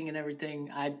beeping and everything.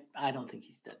 I don't think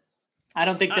he's dead. I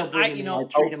don't think they'll bring him in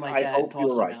and treat him like that and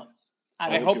toss him out.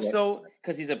 I hope so,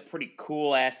 because he's a pretty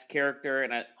cool ass character,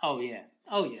 and oh yeah.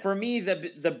 For me,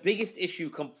 the biggest issue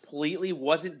completely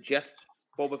wasn't just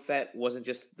Boba Fett, wasn't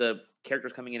just the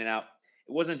characters coming in and out.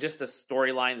 It wasn't just a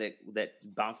storyline that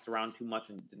bounced around too much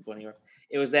and didn't go anywhere.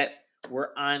 It was that we're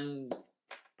on,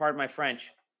 pardon my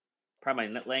French,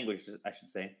 pardon my language, I should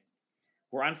say,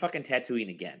 we're on fucking Tatooine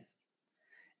again.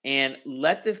 And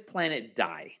let this planet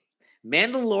die.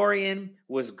 Mandalorian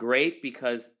was great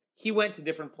because he went to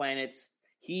different planets.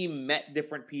 He met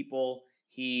different people.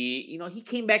 He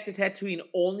came back to Tatooine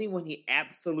only when he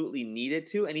absolutely needed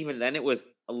to. And even then it was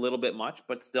a little bit much,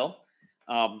 but still.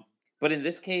 But in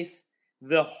this case,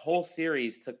 the whole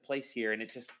series took place here. And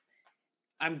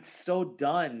I'm so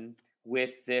done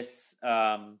with this.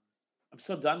 I'm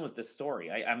so done with this story.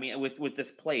 I mean, with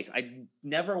this place, I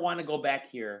never want to go back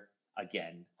here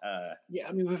again. Yeah,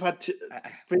 I mean, we've had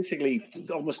basically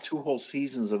almost 2 whole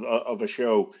seasons of a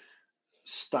show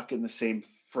stuck in the same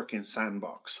freaking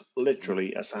sandbox,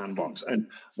 literally a sandbox. And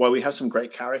while we have some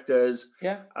great characters,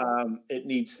 they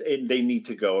need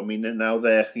to go. I mean, now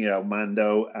they're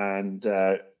Mando and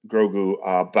Grogu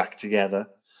are back together.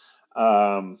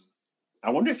 I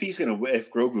wonder if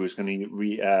Grogu is going to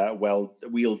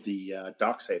wield the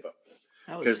Darksaber,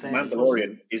 because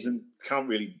Mandalorian can't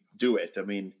really do it. I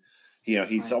mean,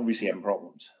 he's obviously having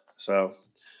problems. So,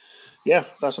 yeah,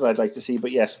 that's what I'd like to see.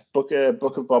 But yes, Book of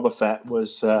Boba Fett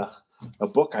was a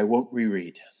book I won't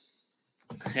reread.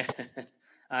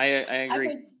 I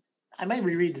agree. I might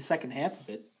reread the second half of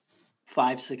it,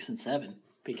 5, 6, and 7,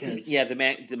 because the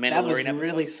Mandalorian that was episode.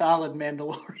 Really solid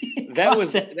Mandalorian.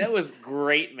 That was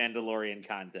great Mandalorian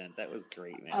content. That was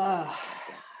great.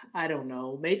 I don't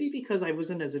know. Maybe because I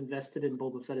wasn't as invested in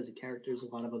Boba Fett as a character as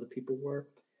a lot of other people were.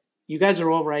 You guys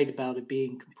are all right about it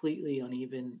being completely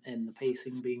uneven and the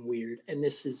pacing being weird, and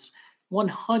this is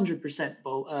 100%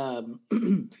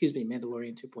 excuse me,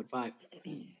 Mandalorian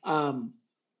 2.5.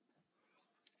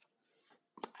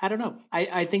 I don't know.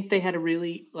 I think they had a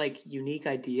really unique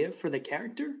idea for the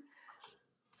character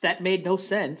that made no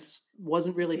sense,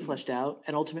 wasn't really fleshed out,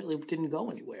 and ultimately didn't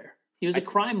go anywhere. He was a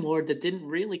crime lord that didn't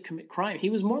really commit crime. He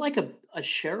was more like a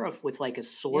sheriff with a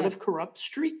sort of corrupt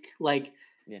streak.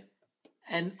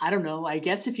 And I don't know. I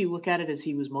guess if you look at it as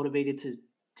he was motivated to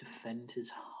defend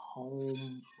his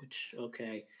home, which,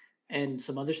 okay, and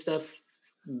some other stuff,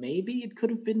 maybe it could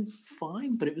have been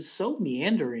fine, but it was so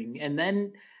meandering. And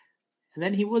then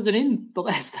he wasn't in the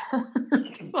last third.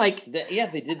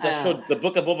 They did that. So the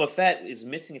Book of Boba Fett is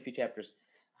missing a few chapters.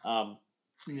 Do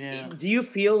you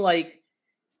feel like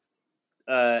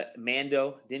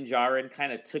Mando Din Djarin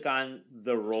kind of took on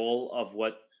the role of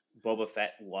what Boba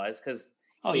Fett was? Because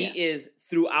he is,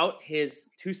 throughout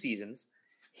his 2 seasons,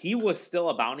 he was still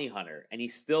a bounty hunter, and he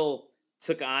still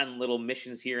took on little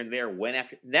missions here and there.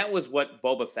 That was what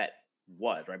Boba Fett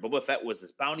was, right? Boba Fett was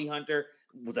this bounty hunter,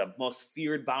 was the most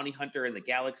feared bounty hunter in the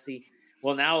galaxy.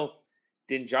 Well, now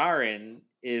Din Djarin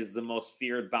is the most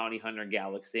feared bounty hunter in the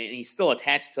galaxy, and he's still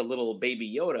attached to little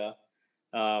baby Yoda.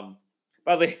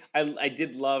 By the way, I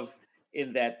did love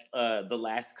in that the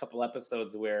last couple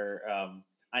episodes where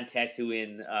on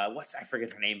Tatooine, I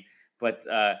forget her name, but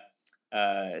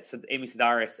Amy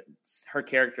Sedaris, her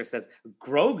character says,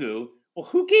 Grogu. Well,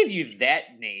 who gave you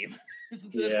that name?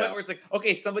 To the point where it's like,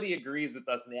 okay, somebody agrees with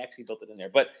us, and they actually built it in there.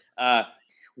 But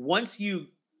once you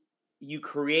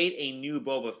create a new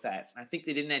Boba Fett, I think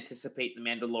they didn't anticipate the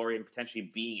Mandalorian potentially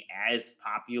being as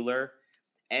popular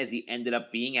as he ended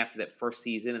up being after that first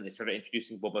season, and they started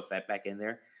introducing Boba Fett back in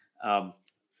there.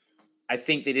 I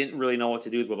think they didn't really know what to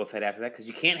do with Boba Fett after that, because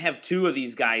you can't have 2 of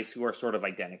these guys who are sort of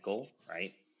identical,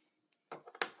 right?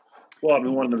 Well, I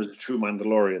mean, one of them is a true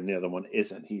Mandalorian, the other one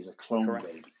isn't. He's a clone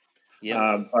baby.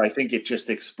 Yeah. I think it just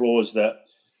explores that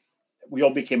we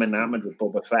all became enamored with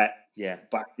Boba Fett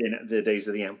back in the days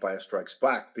of The Empire Strikes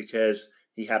Back, because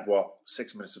he had,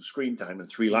 6 minutes of screen time and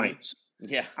 3 lines.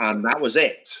 Yeah. And that was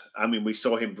it. I mean, we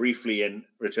saw him briefly in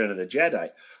Return of the Jedi,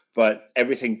 but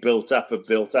everything built up and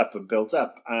built up and built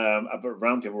up.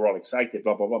 Around him, we're all excited,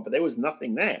 blah, blah, blah. But there was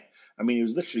nothing there. I mean, it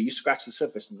was literally, you scratch the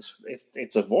surface and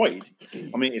it's a void.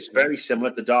 I mean, it's very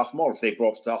similar to Darth Maul. If they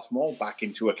brought Darth Maul back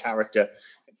into a character,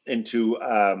 into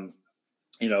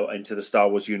the Star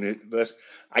Wars universe,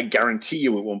 I guarantee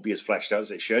you it won't be as fleshed out as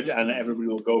it should. And everybody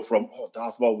will go from,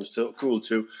 Darth Maul was so cool,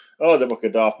 to, the book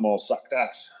of Darth Maul sucked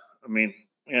ass. I mean,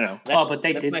 but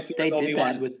they did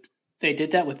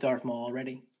that with Darth Maul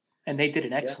already, and they did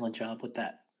an excellent job with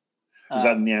that. Is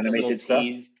that in the animated stuff?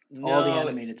 All the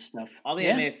animated stuff. All the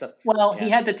animated stuff. Well, he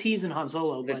had the tease in Han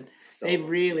Solo, but they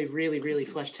really, really, really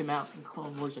fleshed him out in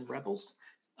Clone Wars and Rebels.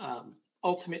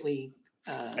 Ultimately,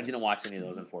 I didn't watch any of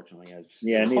those, unfortunately.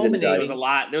 There was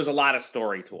a lot of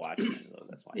story to watch.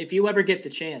 That's why. If you ever get the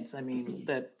chance, I mean,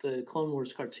 that the Clone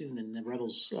Wars cartoon and the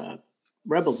Rebels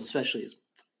especially is.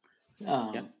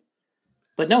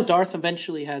 But no, Darth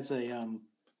eventually has a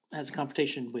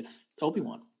confrontation with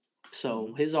Obi-Wan,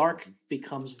 so his arc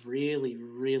becomes really,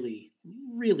 really,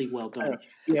 really well done.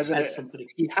 He had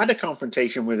a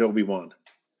confrontation with Obi-Wan.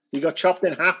 He got chopped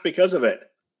in half because of it.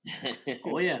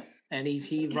 Oh yeah, and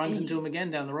he runs into him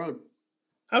again down the road.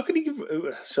 How can he give?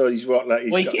 So he's what? Like,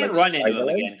 he can't run into him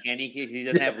again, can he? He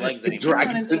doesn't have legs anymore.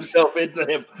 Drags himself into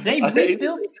him. They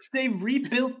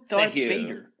rebuilt Darth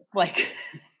Vader.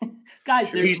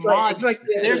 Guys, there's mods.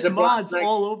 There's mods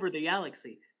all over the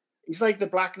galaxy. He's like the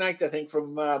Black Knight, I think,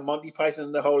 from Monty Python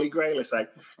and the Holy Grail. It's like,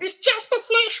 it's just a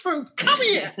flesh wound. Come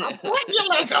here, I'll break your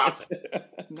leg off.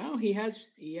 No, he has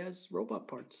robot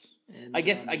parts. And, I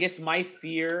guess my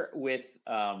fear with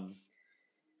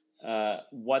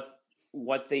what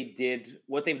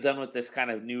they've done with this kind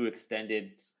of new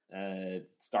extended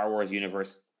Star Wars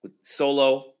universe with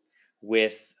Solo,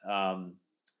 with Boba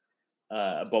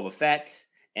Fett,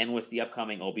 and with the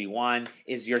upcoming Obi-Wan,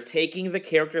 is you're taking the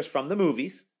characters from the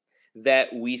movies that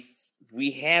we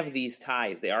have these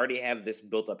ties. They already have this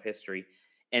built-up history,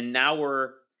 and now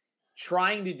we're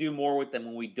trying to do more with them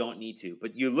when we don't need to.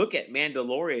 But you look at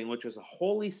Mandalorian, which was a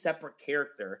wholly separate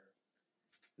character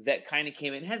that kind of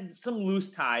came in, had some loose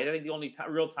ties. I think the only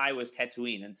real tie was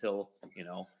Tatooine until,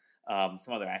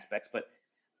 some other aspects. But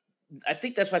I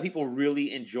think that's why people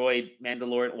really enjoyed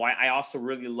Mandalorian. Why I also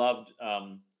really loved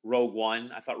Rogue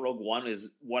One. I thought Rogue One is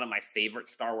one of my favorite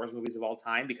Star Wars movies of all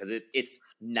time because it's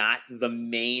not the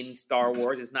main Star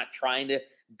Wars. It's not trying to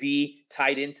be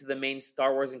tied into the main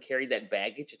Star Wars and carry that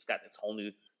baggage. It's got its whole new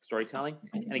storytelling.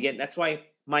 And again, that's why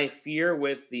my fear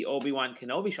with the Obi-Wan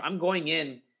Kenobi show, I'm going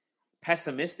in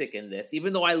pessimistic in this,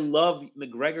 even though I love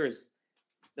McGregor's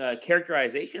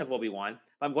characterization of Obi-Wan.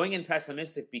 I'm going in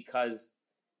pessimistic because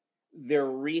they're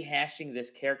rehashing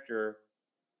this character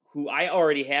who I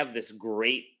already have this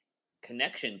great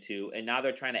connection to, and now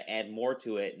they're trying to add more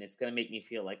to it, and it's going to make me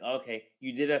feel like, okay,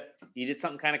 you did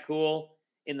something kind of cool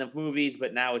in the movies,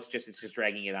 but now it's just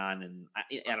dragging it on, and I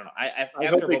don't know. I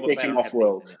hope they take him off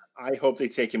world. I hope they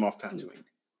take him off Tatooine.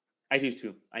 I do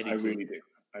too. I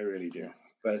really do.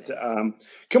 But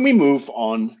can we move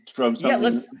on from something? Yeah,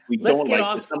 let's get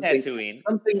off Tatooine.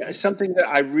 Something that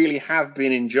I really have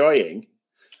been enjoying,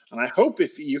 and I hope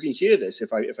if you can hear this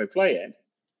if I play it.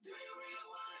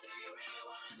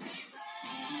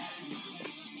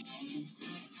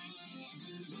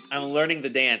 I'm learning the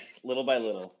dance little by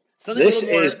little.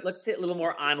 Let's say a little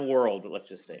more on world, let's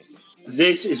just say.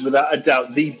 This is without a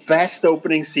doubt the best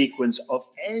opening sequence of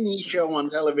any show on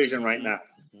television right now.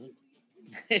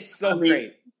 It's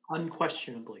great.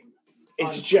 Unquestionably.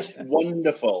 It's just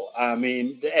wonderful. I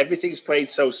mean, everything's played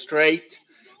so straight.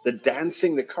 The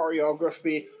dancing, the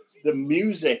choreography, the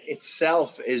music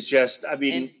itself is just,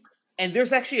 And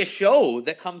there's actually a show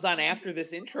that comes on after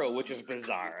this intro, which is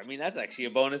bizarre. I mean, that's actually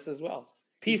a bonus as well.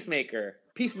 Peacemaker,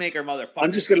 motherfucker.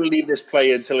 I'm just going to leave this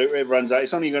play until it runs out.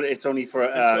 It's only for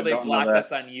until they block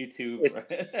us on YouTube.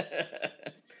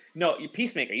 No,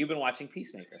 Peacemaker. You've been watching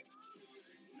Peacemaker.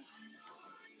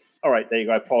 All right, there you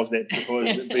go. I paused it before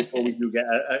we do get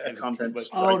a content.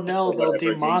 Oh no, they'll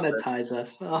demonetize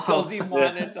us. Oh. They'll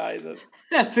demonetize us.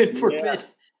 Heaven forbid.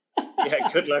 Yeah,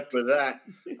 good luck with that.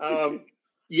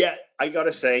 I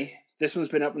gotta say, this one's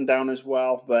been up and down as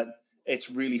well, but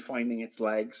it's really finding its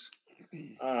legs.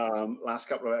 Last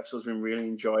couple of episodes have been really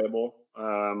enjoyable.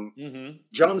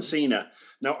 John Cena.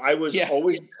 Now, I was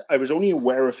only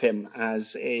aware of him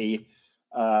as a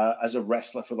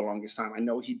wrestler for the longest time. I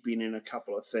know he'd been in a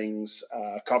couple of things.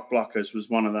 Cock Blockers was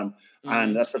one of them,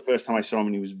 and that's the first time I saw him,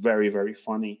 and he was very, very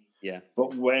funny. Yeah.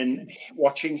 But when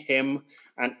watching him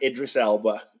and Idris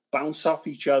Elba bounce off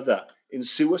each other in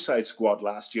Suicide Squad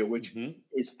last year, which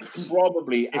is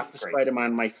probably after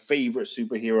Spider-Man my favorite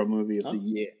superhero movie of the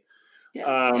year.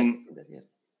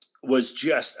 Was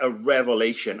just a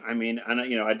revelation. I mean, and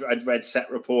I'd read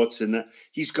set reports, and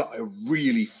he's got a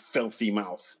really filthy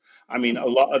mouth. I mean, a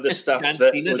lot of the stuff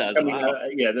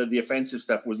the offensive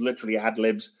stuff was literally ad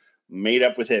libs made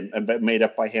up with him and made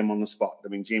up by him on the spot. I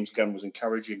mean, James Gunn was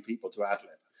encouraging people to ad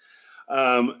lib.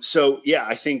 I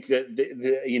think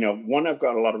that one, I've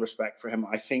got a lot of respect for him.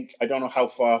 I don't know how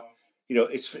far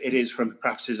it is from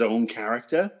perhaps his own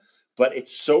character, but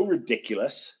it's so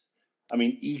ridiculous. I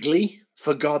mean, Eagly,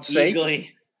 for God's sake.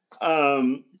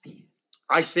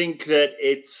 I think that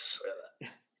it's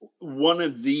one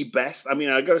of the best. I mean,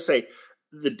 I got to say,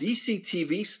 the DC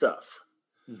TV stuff,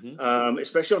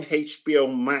 especially on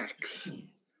HBO Max,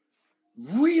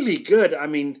 really good. I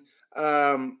mean,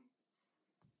 Doom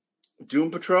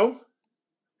Patrol,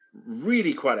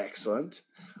 really quite excellent.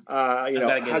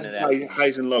 Has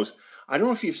highs and lows. I don't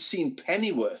know if you've seen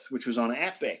Pennyworth, which was on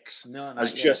Epix,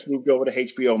 has just moved over to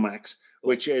HBO Max,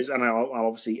 which is, and I'll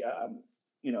obviously,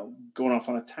 going off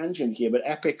on a tangent here, but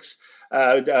Epix,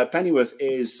 Pennyworth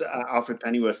is Alfred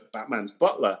Pennyworth, Batman's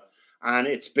butler, and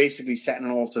it's basically set in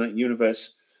an alternate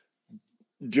universe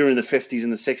during the 50s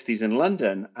and the 60s in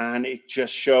London, and it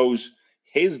just shows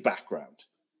his background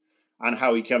and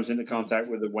how he comes into contact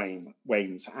with the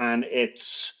Waynes, and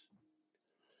it's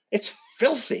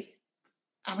filthy.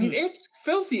 I mean, it's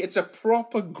filthy. It's a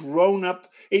proper grown-up.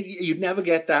 You'd never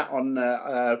get that on.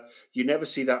 You never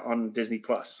see that on Disney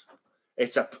Plus.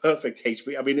 It's a perfect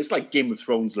HBO. I mean, it's like Game of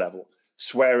Thrones level: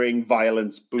 swearing,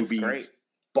 violence, boobies,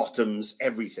 bottoms,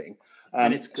 everything.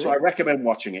 So I recommend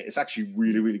watching it. It's actually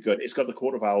really, really good. It's got the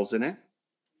Court of Owls in it.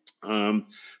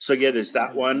 There's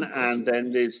that one, and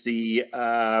then there's the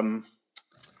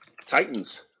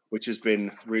Titans, which has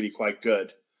been really quite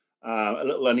good. A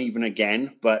little uneven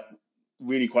again, but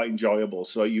really quite enjoyable.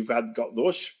 So you've got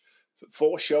those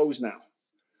 4 shows now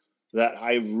that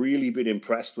I've really been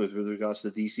impressed with regards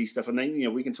to the DC stuff. And then,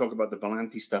 we can talk about the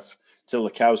Berlanti stuff till the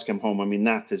cows come home. I mean,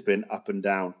 that has been up and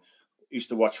down. used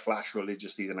to watch Flash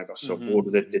religiously, then I got so bored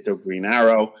with it. Did the Green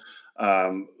Arrow,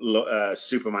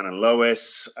 Superman and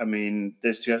Lois. I mean,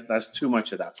 that's too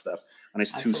much of that stuff, and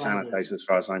it's too sanitized as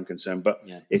far as I'm concerned. But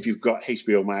if you've got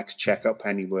HBO Max, check out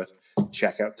Pennyworth,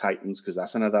 check out Titans, because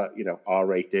that's another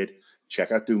R-rated.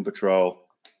 Check out Doom Patrol,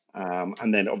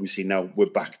 and then obviously now we're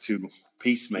back to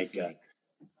Peacemaker,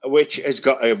 which has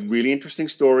got a really interesting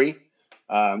story.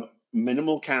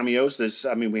 Minimal cameos.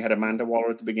 We had Amanda Waller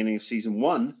at the beginning of season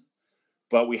 1,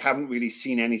 but we haven't really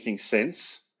seen anything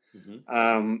since.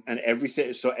 And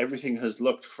everything has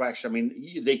looked fresh. I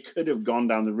mean, they could have gone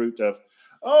down the route of,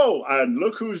 and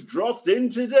look who's dropped in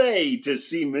today to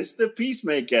see Mr.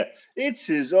 Peacemaker. It's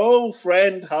his old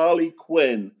friend Harley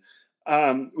Quinn.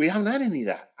 We haven't had any of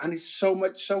that, and it's so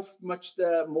much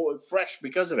more fresh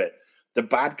because of it. The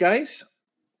bad guys,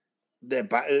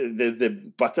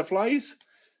 the butterflies,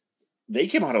 they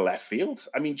came out of left field.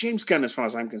 I mean, James Gunn, as far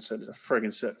as I'm concerned, is a friggin'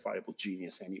 certifiable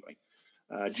genius anyway.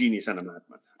 Genius and a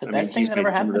madman. The best thing that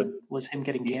ever happened was him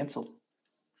getting canceled.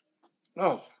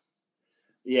 Oh,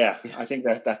 yeah. I think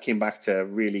that came back to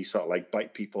really sort of like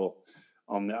bite people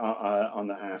on the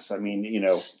ass. I mean,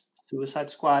 Suicide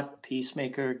Squad,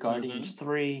 Peacemaker, Guardians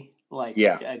 3,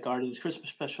 Guardians Christmas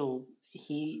special.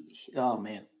 Oh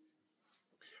man.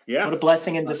 Yeah. What a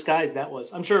blessing in disguise that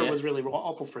was. I'm sure it was really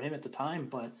awful for him at the time,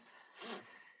 but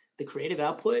the creative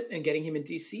output and getting him in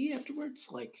DC afterwards,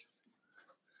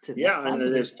 and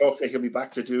there's talk that he'll be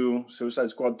back to do Suicide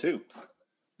Squad 2.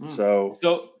 So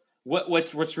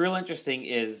what's real interesting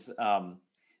is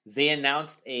they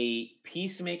announced a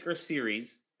Peacemaker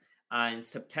series on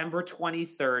September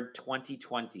 23rd,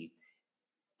 2020,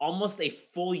 almost a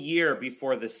full year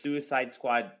before the Suicide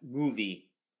Squad movie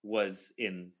was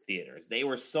in theaters. They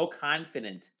were so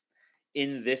confident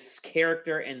in this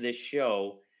character and this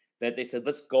show that they said,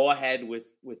 let's go ahead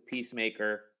with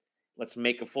Peacemaker. Let's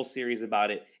make a full series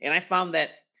about it. And I found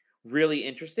that really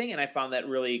interesting. And I found that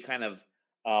really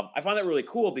really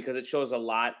cool because it shows a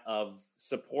lot of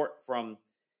support from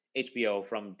HBO,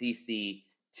 from DC,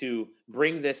 to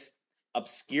bring this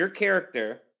obscure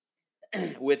character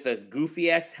with a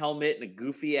goofy ass helmet and a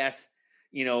goofy ass,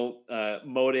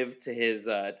 motive to his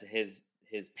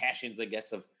passions, I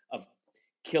guess, of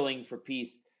killing for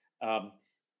peace, to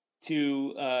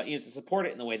support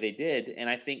it in the way they did. And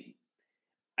I think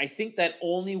that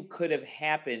only could have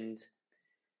happened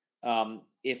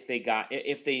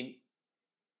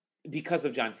because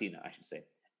of John Cena, I should say.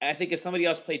 I think if somebody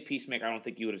else played Peacemaker, I don't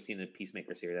think you would have seen the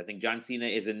Peacemaker series. I think John Cena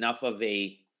is enough of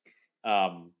a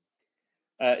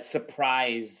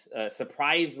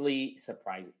surprisingly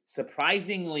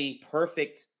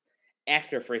perfect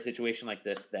actor for a situation like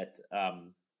this that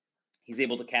he's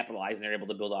able to capitalize, and they're able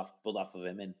to build off of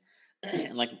him. And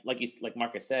like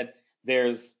Marcus said,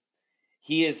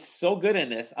 he is so good in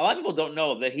this. A lot of people don't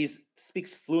know that he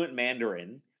speaks fluent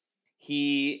Mandarin.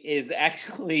 He is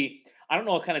actually, I don't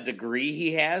know what kind of degree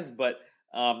he has, but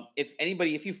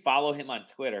if you follow him on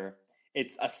Twitter,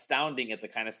 it's astounding at the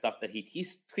kind of stuff that he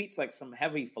tweets, like some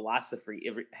heavy philosophy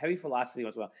as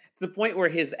well, to the point where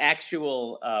his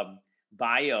actual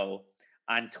bio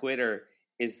on Twitter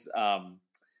is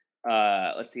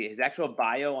let's see, his actual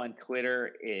bio on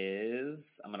Twitter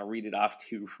is, I'm going to read it off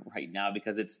to you right now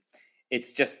because it's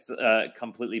just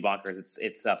completely bonkers.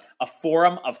 It's a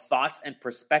forum of thoughts and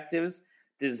perspectives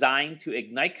designed to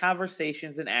ignite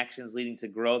conversations and actions leading to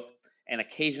growth and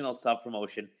occasional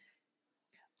self-promotion.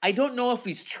 I don't know if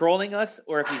he's trolling us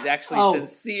or if he's actually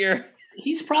sincere.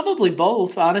 He's probably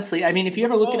both, honestly. I mean, if you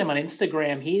ever look at him on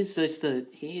Instagram, he's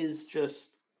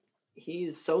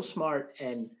so smart,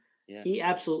 and he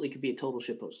absolutely could be a total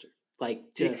shit poster. Like,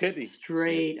 just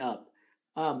straight up.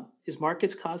 Is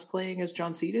Marcus cosplaying as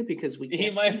John Cena? Because we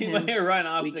can't see him. He might run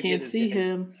off. We can't see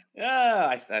him.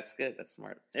 Yeah, that's good. That's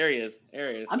smart. There he is.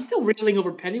 I'm still reeling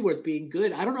over Pennyworth being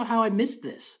good. I don't know how I missed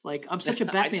this. Like, I'm such a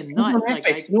Batman nut.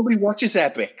 Nobody watches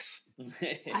epics.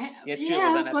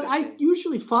 But I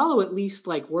usually follow at least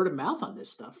like word of mouth on this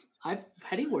stuff.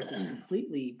 Pennyworth is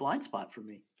completely blind spot for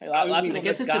me. I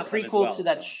guess it's a prequel to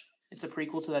that. It's a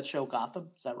prequel to that show Gotham.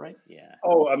 Is that right? Yeah.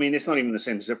 Oh, I mean, it's not even the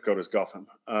same zip code as Gotham.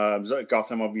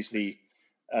 Gotham obviously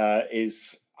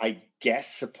is, I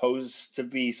guess, supposed to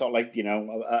be sort of like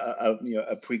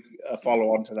a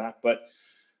follow on to that. But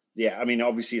yeah, I mean,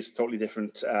 obviously it's totally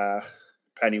different.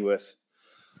 Pennyworth.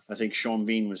 I think Sean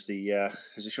Bean was Sean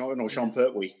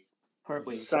Pertwee.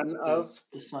 Pertwee, the son of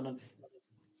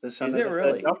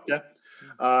the Doctor.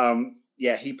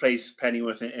 He plays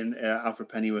Pennyworth in Alfred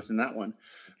Pennyworth in that one.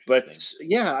 But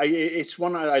it's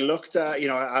one I looked at.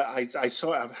 I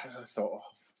saw it. I thought,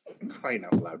 crying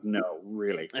out loud, no,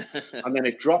 really. And then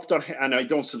it dropped on, and I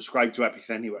don't subscribe to Epics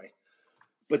anyway.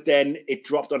 But then it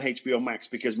dropped on HBO Max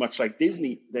because, much like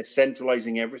Disney, they're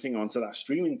centralizing everything onto that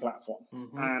streaming platform.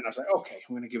 Mm-hmm. And I was like, okay,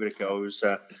 I'm going to give it a go. It was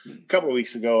a couple of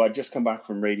weeks ago. I'd just come back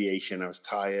from radiation. I was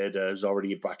tired. I was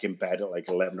already back in bed at like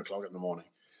 11 o'clock in the morning.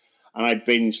 And I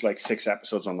binged like 6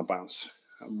 episodes on the bounce.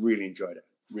 I really enjoyed it.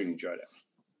 Really enjoyed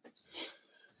it.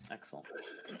 Excellent.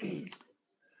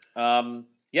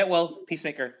 Yeah, well,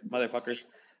 Peacemaker, motherfuckers.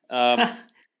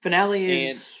 Finale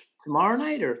is tomorrow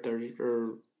night or Thursday?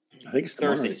 Or I think it's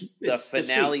Thursday. The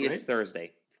finale is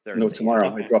Thursday. No, tomorrow.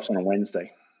 Okay. It drops on a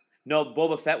Wednesday. No,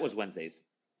 Boba Fett was Wednesdays.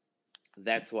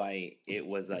 That's why it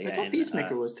was. I thought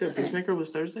Peacemaker was too. Peacemaker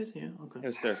was Thursdays. Yeah, okay. It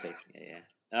was Thursdays.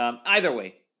 Yeah. Either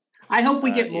way, I hope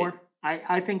we get more.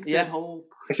 I think that whole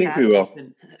cast we will. Has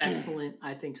been excellent.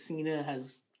 I think Cena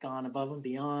has gone above and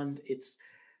beyond. It's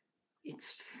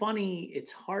funny.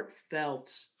 It's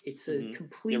heartfelt. It's a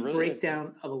complete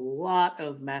breakdown of a lot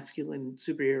of masculine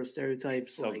superhero stereotypes.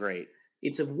 It's so great.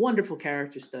 It's a wonderful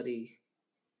character study.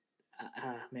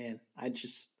 Man,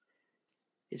 it's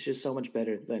just so much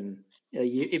better than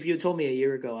if you had told me a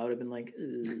year ago, I would have been like,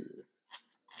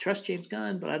 trust James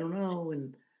Gunn, but I don't know.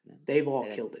 And they've all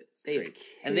killed it. They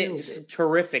just a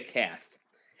terrific cast.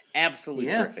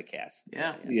 Absolutely terrific cast.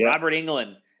 Yeah. Robert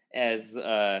Englund as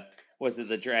was it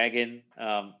the dragon,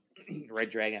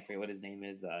 Red Dragon? I forget what his name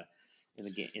is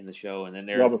in the show. And then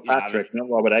there's Robert Patrick, not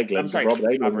Robert Englund. I'm sorry, Robert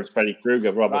Englund was Freddy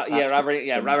Krueger. Robert.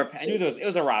 Robert. I knew it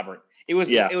was a Robert. It was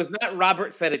not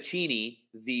Robert Fettuccine,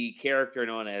 the character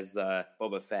known as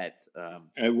Boba Fett.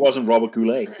 It wasn't Robert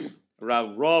Goulet.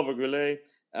 Robert Goulet.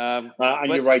 And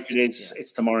you're right.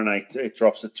 It's tomorrow night. It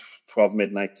drops at 12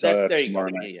 midnight tomorrow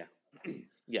night.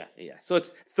 Yeah. So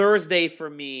it's Thursday for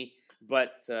me,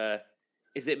 but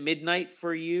is it midnight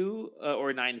for you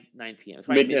or 9 p.m.?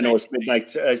 Midnight. No, it's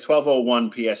midnight. It's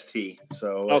 12:01 PST.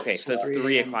 So okay, so it's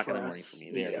 3 o'clock in the morning for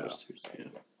me. There you go.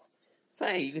 So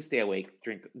hey, you can stay awake,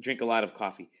 drink a lot of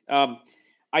coffee.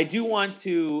 I do want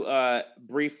to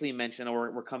briefly mention,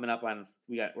 we're coming up on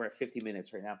we're at 50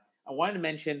 minutes right now. I wanted to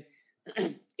mention,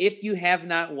 if you have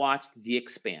not watched The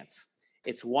Expanse,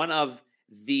 it's one of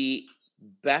the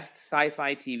best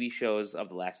sci-fi TV shows of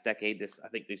the last decade. I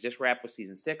think they just wrapped with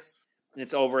season 6, and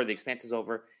it's over. The Expanse is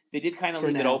over. They did kind of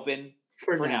leave it open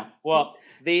for now. Well,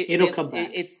 it'll come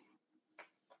back.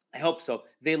 I hope so.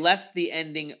 They left the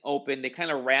ending open. They kind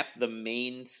of wrapped the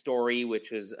main story,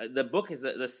 which is the book is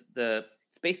it's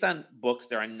based on books.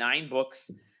 There are 9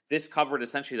 books. This covered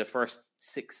essentially the first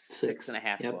six and a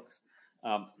half books,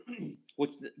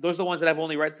 which those are the ones that I've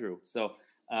only read through. So,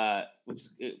 which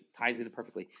it ties in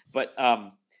perfectly. But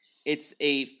it's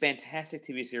a fantastic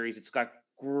TV series. It's got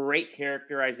great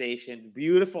characterization,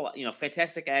 beautiful,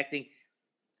 fantastic acting.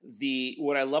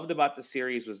 What I loved about the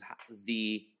series was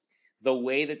the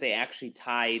way that they actually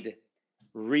tied as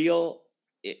real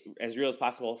as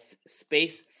possible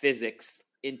space physics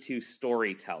into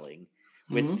storytelling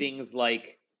with things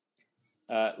like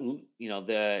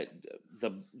the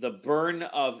burn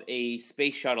of a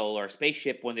space shuttle or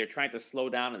spaceship when they're trying to slow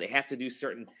down and they have to do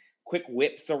certain quick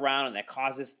whips around, and that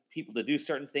causes people to do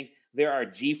certain things. There are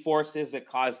G-forces that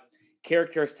cause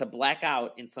characters to black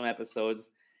out in some episodes,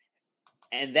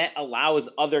 and that allows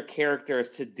other characters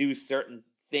to do certain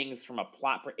things from a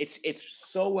plot. It's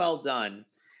so well done.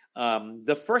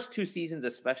 The first 2 seasons,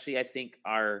 especially, I think,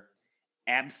 are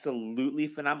absolutely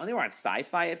phenomenal. They were on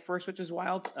Sci-Fi at first, which is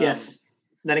wild. Yes.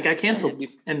 Then it got canceled,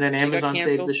 and then Amazon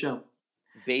saved the show.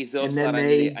 Bezos thought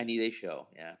I need a show.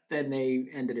 Yeah. Then they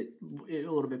ended it a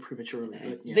little bit prematurely.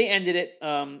 But They ended it,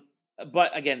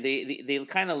 but again, they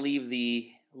kind of leave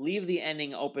the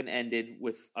ending open ended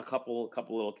with a couple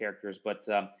little characters, but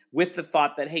with the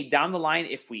thought that, hey, down the line,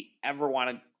 if we ever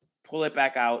want to pull it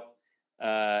back out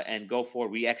and go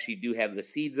forward, we actually do have the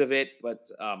seeds of it. But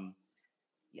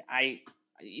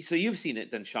so you've seen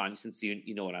it then, Sean, since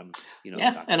you know what I'm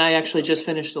and I actually just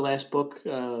finished the last book.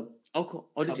 Cool.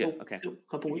 Oh, did you? Okay. A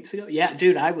couple weeks ago. Yeah,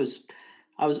 dude, I was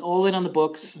all in on the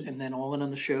books and then all in on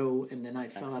the show, and then I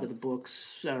fell out of the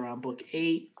books around book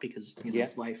 8 because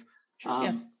life.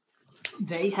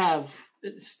 They have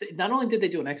not only did they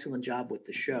do an excellent job with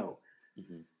the show,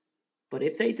 but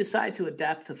if they decide to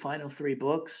adapt the final 3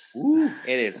 books,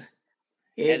 it is.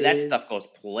 That stuff goes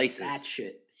places. That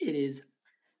shit. It is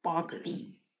bonkers.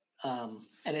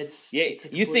 And it's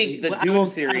you think the Dune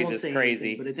series is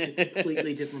crazy, but it's a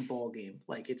completely different ball game.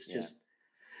 Like it's just,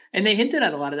 and they hinted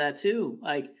at a lot of that too.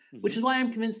 Like, which is why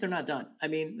I'm convinced they're not done. I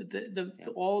mean,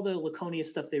 all the Laconia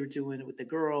stuff they were doing with the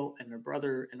girl and her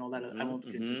brother and all that. I won't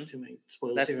get into too many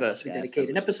spoilers here unless we dedicate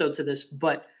an episode to this.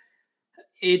 But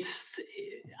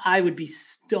I would be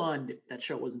stunned if that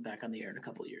show wasn't back on the air in a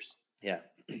couple of years. Yeah,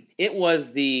 it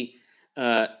was the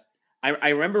I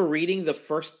remember reading the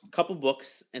first couple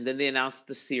books, and then they announced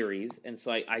the series, and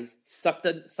so I sucked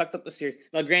up the series.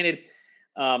 Now, granted,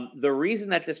 the reason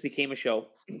that this became a show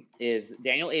is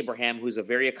Daniel Abraham, who's a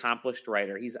very accomplished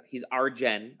writer. He's our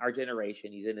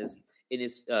generation. He's in his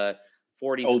 40s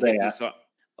or 50s. So,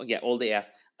 old AF.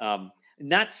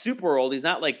 Not super old. He's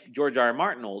not like George R. R.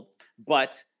 Martin old,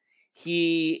 but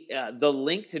he the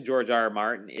link to George R. R.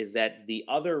 Martin is that the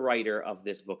other writer of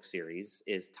this book series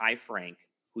is Ty Frank,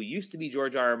 who used to be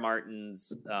George R. R.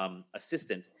 Martin's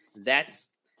assistant. That's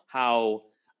how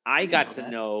I got to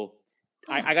know.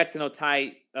 I got to know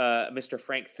Ty, Mr.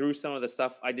 Frank, through some of the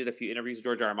stuff. I did a few interviews with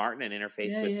George R. R. Martin and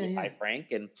interfaced with Ty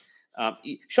Frank. And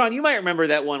Sean, you might remember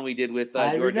that one we did with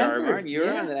George R. R. Martin. You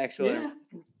were on that actually.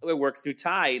 We worked through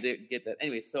Ty to get that.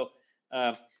 Anyway, so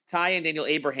Ty and Daniel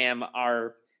Abraham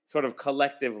are sort of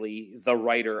collectively the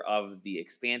writer of the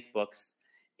Expanse books.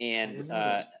 And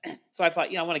so I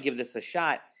thought, I want to give this a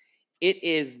shot. It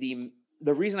is the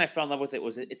reason I fell in love with it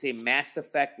was it's a Mass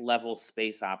Effect level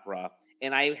space opera.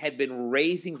 And I had been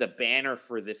raising the banner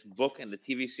for this book and the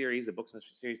TV series, the books and the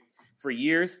series for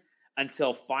years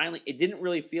until finally, it didn't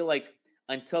really feel like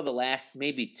until the last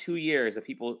maybe 2 years that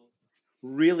people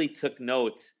really took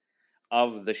note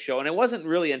of the show. And it wasn't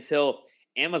really until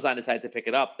Amazon decided to pick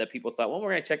it up that people thought, well,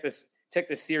 we're going to check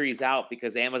this series out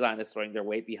because Amazon is throwing their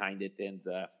weight behind it. And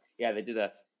they did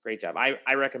a great job.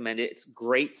 I recommend it. It's a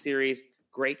great series,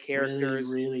 great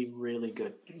characters. Really, really, really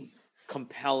good.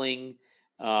 Compelling,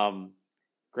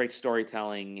 great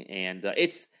storytelling. And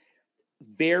it's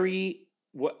very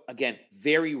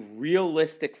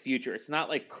realistic future. It's not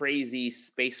like crazy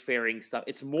spacefaring stuff.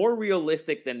 It's more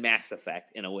realistic than Mass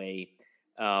Effect in a way.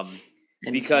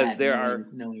 Because there are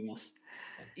knowing us.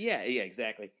 Yeah,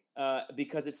 exactly.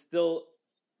 Because it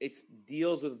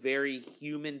deals with very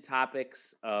human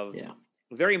topics of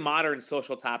very modern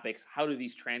social topics. How do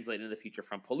these translate in the future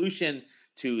from pollution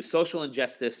to social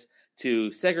injustice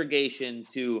to segregation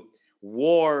to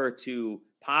war to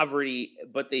poverty?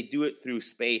 But they do it through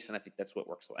space, and I think that's what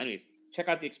works well. Anyways, check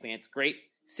out The Expanse. Great,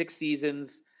 6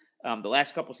 seasons. The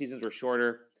last couple seasons were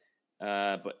shorter,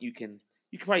 but you can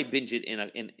probably binge it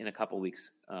in a couple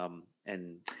weeks and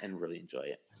really enjoy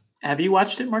it. Have you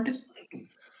watched it, Marcus?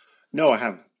 No, I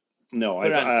haven't. No,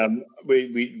 I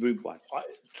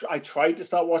tried to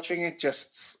start watching it,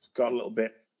 just got a little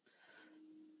bit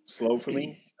slow for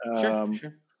me.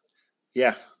 Sure.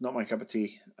 Yeah, not my cup of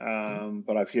tea.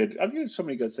 But I've heard so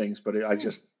many good things, but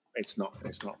it's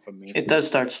not for me. It does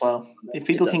start slow. If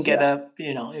people can get up,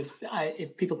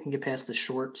 if people can get past the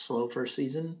short, slow first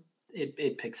season,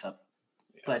 it picks up.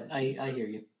 Yeah. But I hear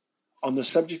you. On the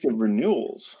subject of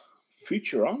renewals,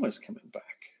 Futurama's coming back.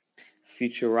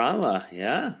 Futurama,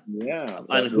 yeah.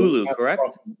 On Hulu,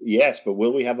 correct? Yes, but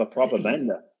will we have a proper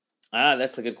vendor?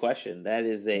 That's a good question. That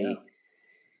is they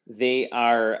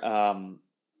are.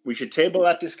 We should table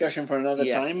that discussion for another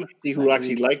time. See who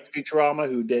actually liked Futurama,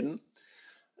 who didn't.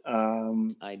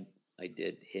 I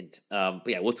did hint, but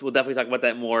yeah, we'll definitely talk about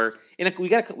that more. And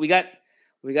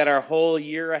we got our whole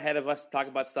year ahead of us to talk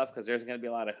about stuff because there's going to be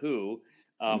a lot of Who.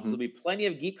 So there'll be plenty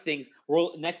of geek things.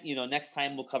 Next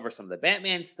time we'll cover some of the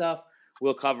Batman stuff.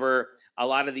 We'll cover a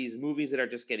lot of these movies that are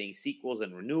just getting sequels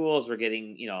and renewals. We're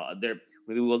getting,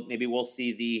 maybe we'll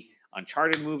see the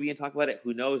Uncharted movie and talk about it.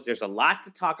 Who knows? There's a lot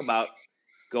to talk about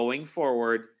going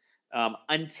forward.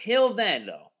 Until then,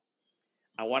 though,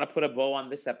 I want to put a bow on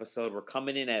this episode. We're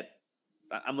coming in at,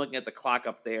 I'm looking at the clock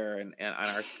up there and on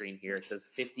our screen here. It says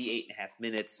 58.5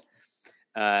 minutes.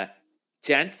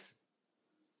 Gents,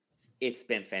 it's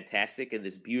been fantastic in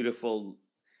this beautiful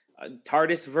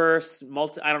TARDIS verse,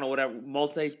 I don't know. We'll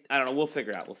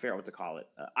figure out what to call it.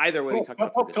 Either way, we talk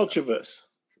about pop culture verse.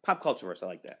 Pop culture verse. I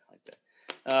like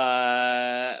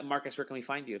that. Marcus, where can we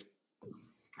find you?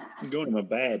 I'm going to my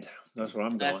bed. That's where I'm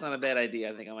going. That's not a bad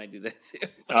idea. I think I might do that too.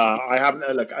 I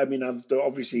haven't. Look, I mean, I've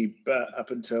obviously up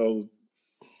until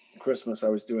Christmas, I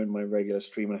was doing my regular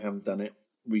stream, and I haven't done it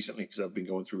recently because I've been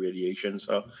going through radiation.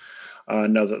 So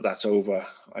now that that's over,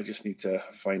 I just need to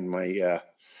find my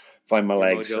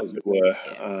legs, as it were.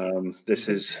 This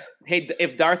is. Hey,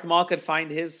 if Darth Maul could find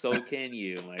his, so can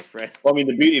you, my friend. Well, I mean,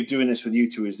 the beauty of doing this with you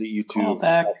two is that you two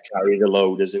carry the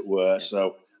load, as it were. Yeah.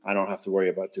 So I don't have to worry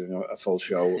about doing a full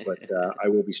show, but I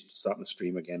will be starting to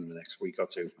stream again in the next week or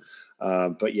two.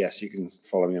 But yes, you can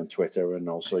follow me on Twitter, and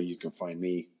also you can find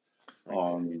me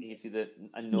on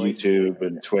YouTube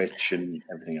and Twitch and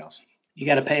everything else. You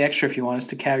got to pay extra if you want us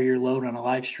to carry your load on a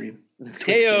live stream.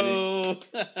 Heyo!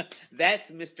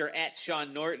 That's Mr.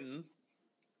 @Sean Norton.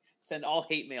 Send all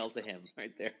hate mail to him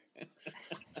right there.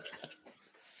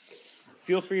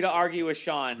 Feel free to argue with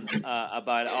Sean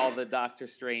about all the Doctor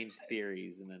Strange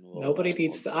theories, and then nobody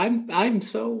needs to.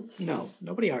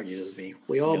 Nobody argues with me.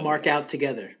 We all mark out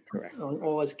together. Correct.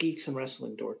 All as geeks and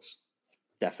wrestling dorks.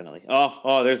 Definitely.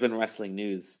 Oh, there's been wrestling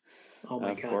news. Oh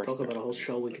my God! Talk about a whole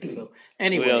show we could fill.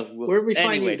 Anyway, where we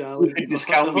find you, Dolly? We could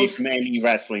discount me from any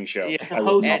wrestling show. Yeah. The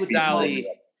host with Dolly.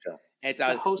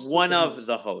 One of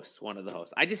the hosts.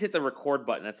 I just hit the record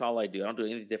button. That's all I do. I don't do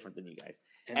anything different than you guys.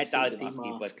 At Dolly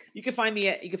Demosky. But you can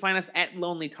find us at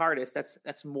Lonely TARDIS.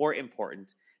 That's more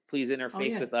important. Please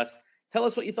interface with us. Tell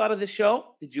us what you thought of this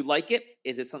show. Did you like it?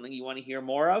 Is it something you want to hear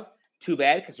more of? Too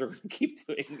bad, because we're going to keep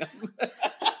doing them.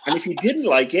 And if you didn't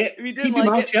like it, keep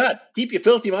your mouth shut. Keep your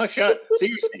filthy mouth shut.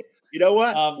 Seriously. You know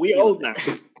what? We old now.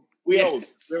 We old.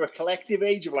 We're a collective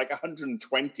age of like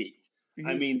 120.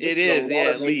 I mean, it is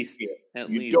at least.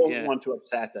 You don't want to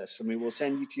upset us. I mean, we'll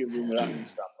send you to your room without any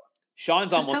stuff.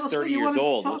 Sean's almost 30 years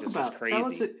old, which is just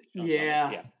crazy.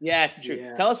 Yeah, it's true.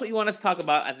 Yeah. Tell us what you want us to talk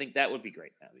about. I think that would be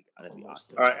great. That'd be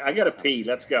awesome. All right, I got to pee.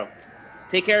 Let's go.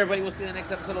 Take care, everybody. We'll see you in the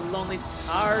next episode of Lonely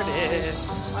TARDIS.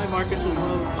 Bye, Marcus is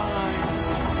low.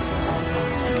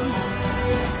 Bye.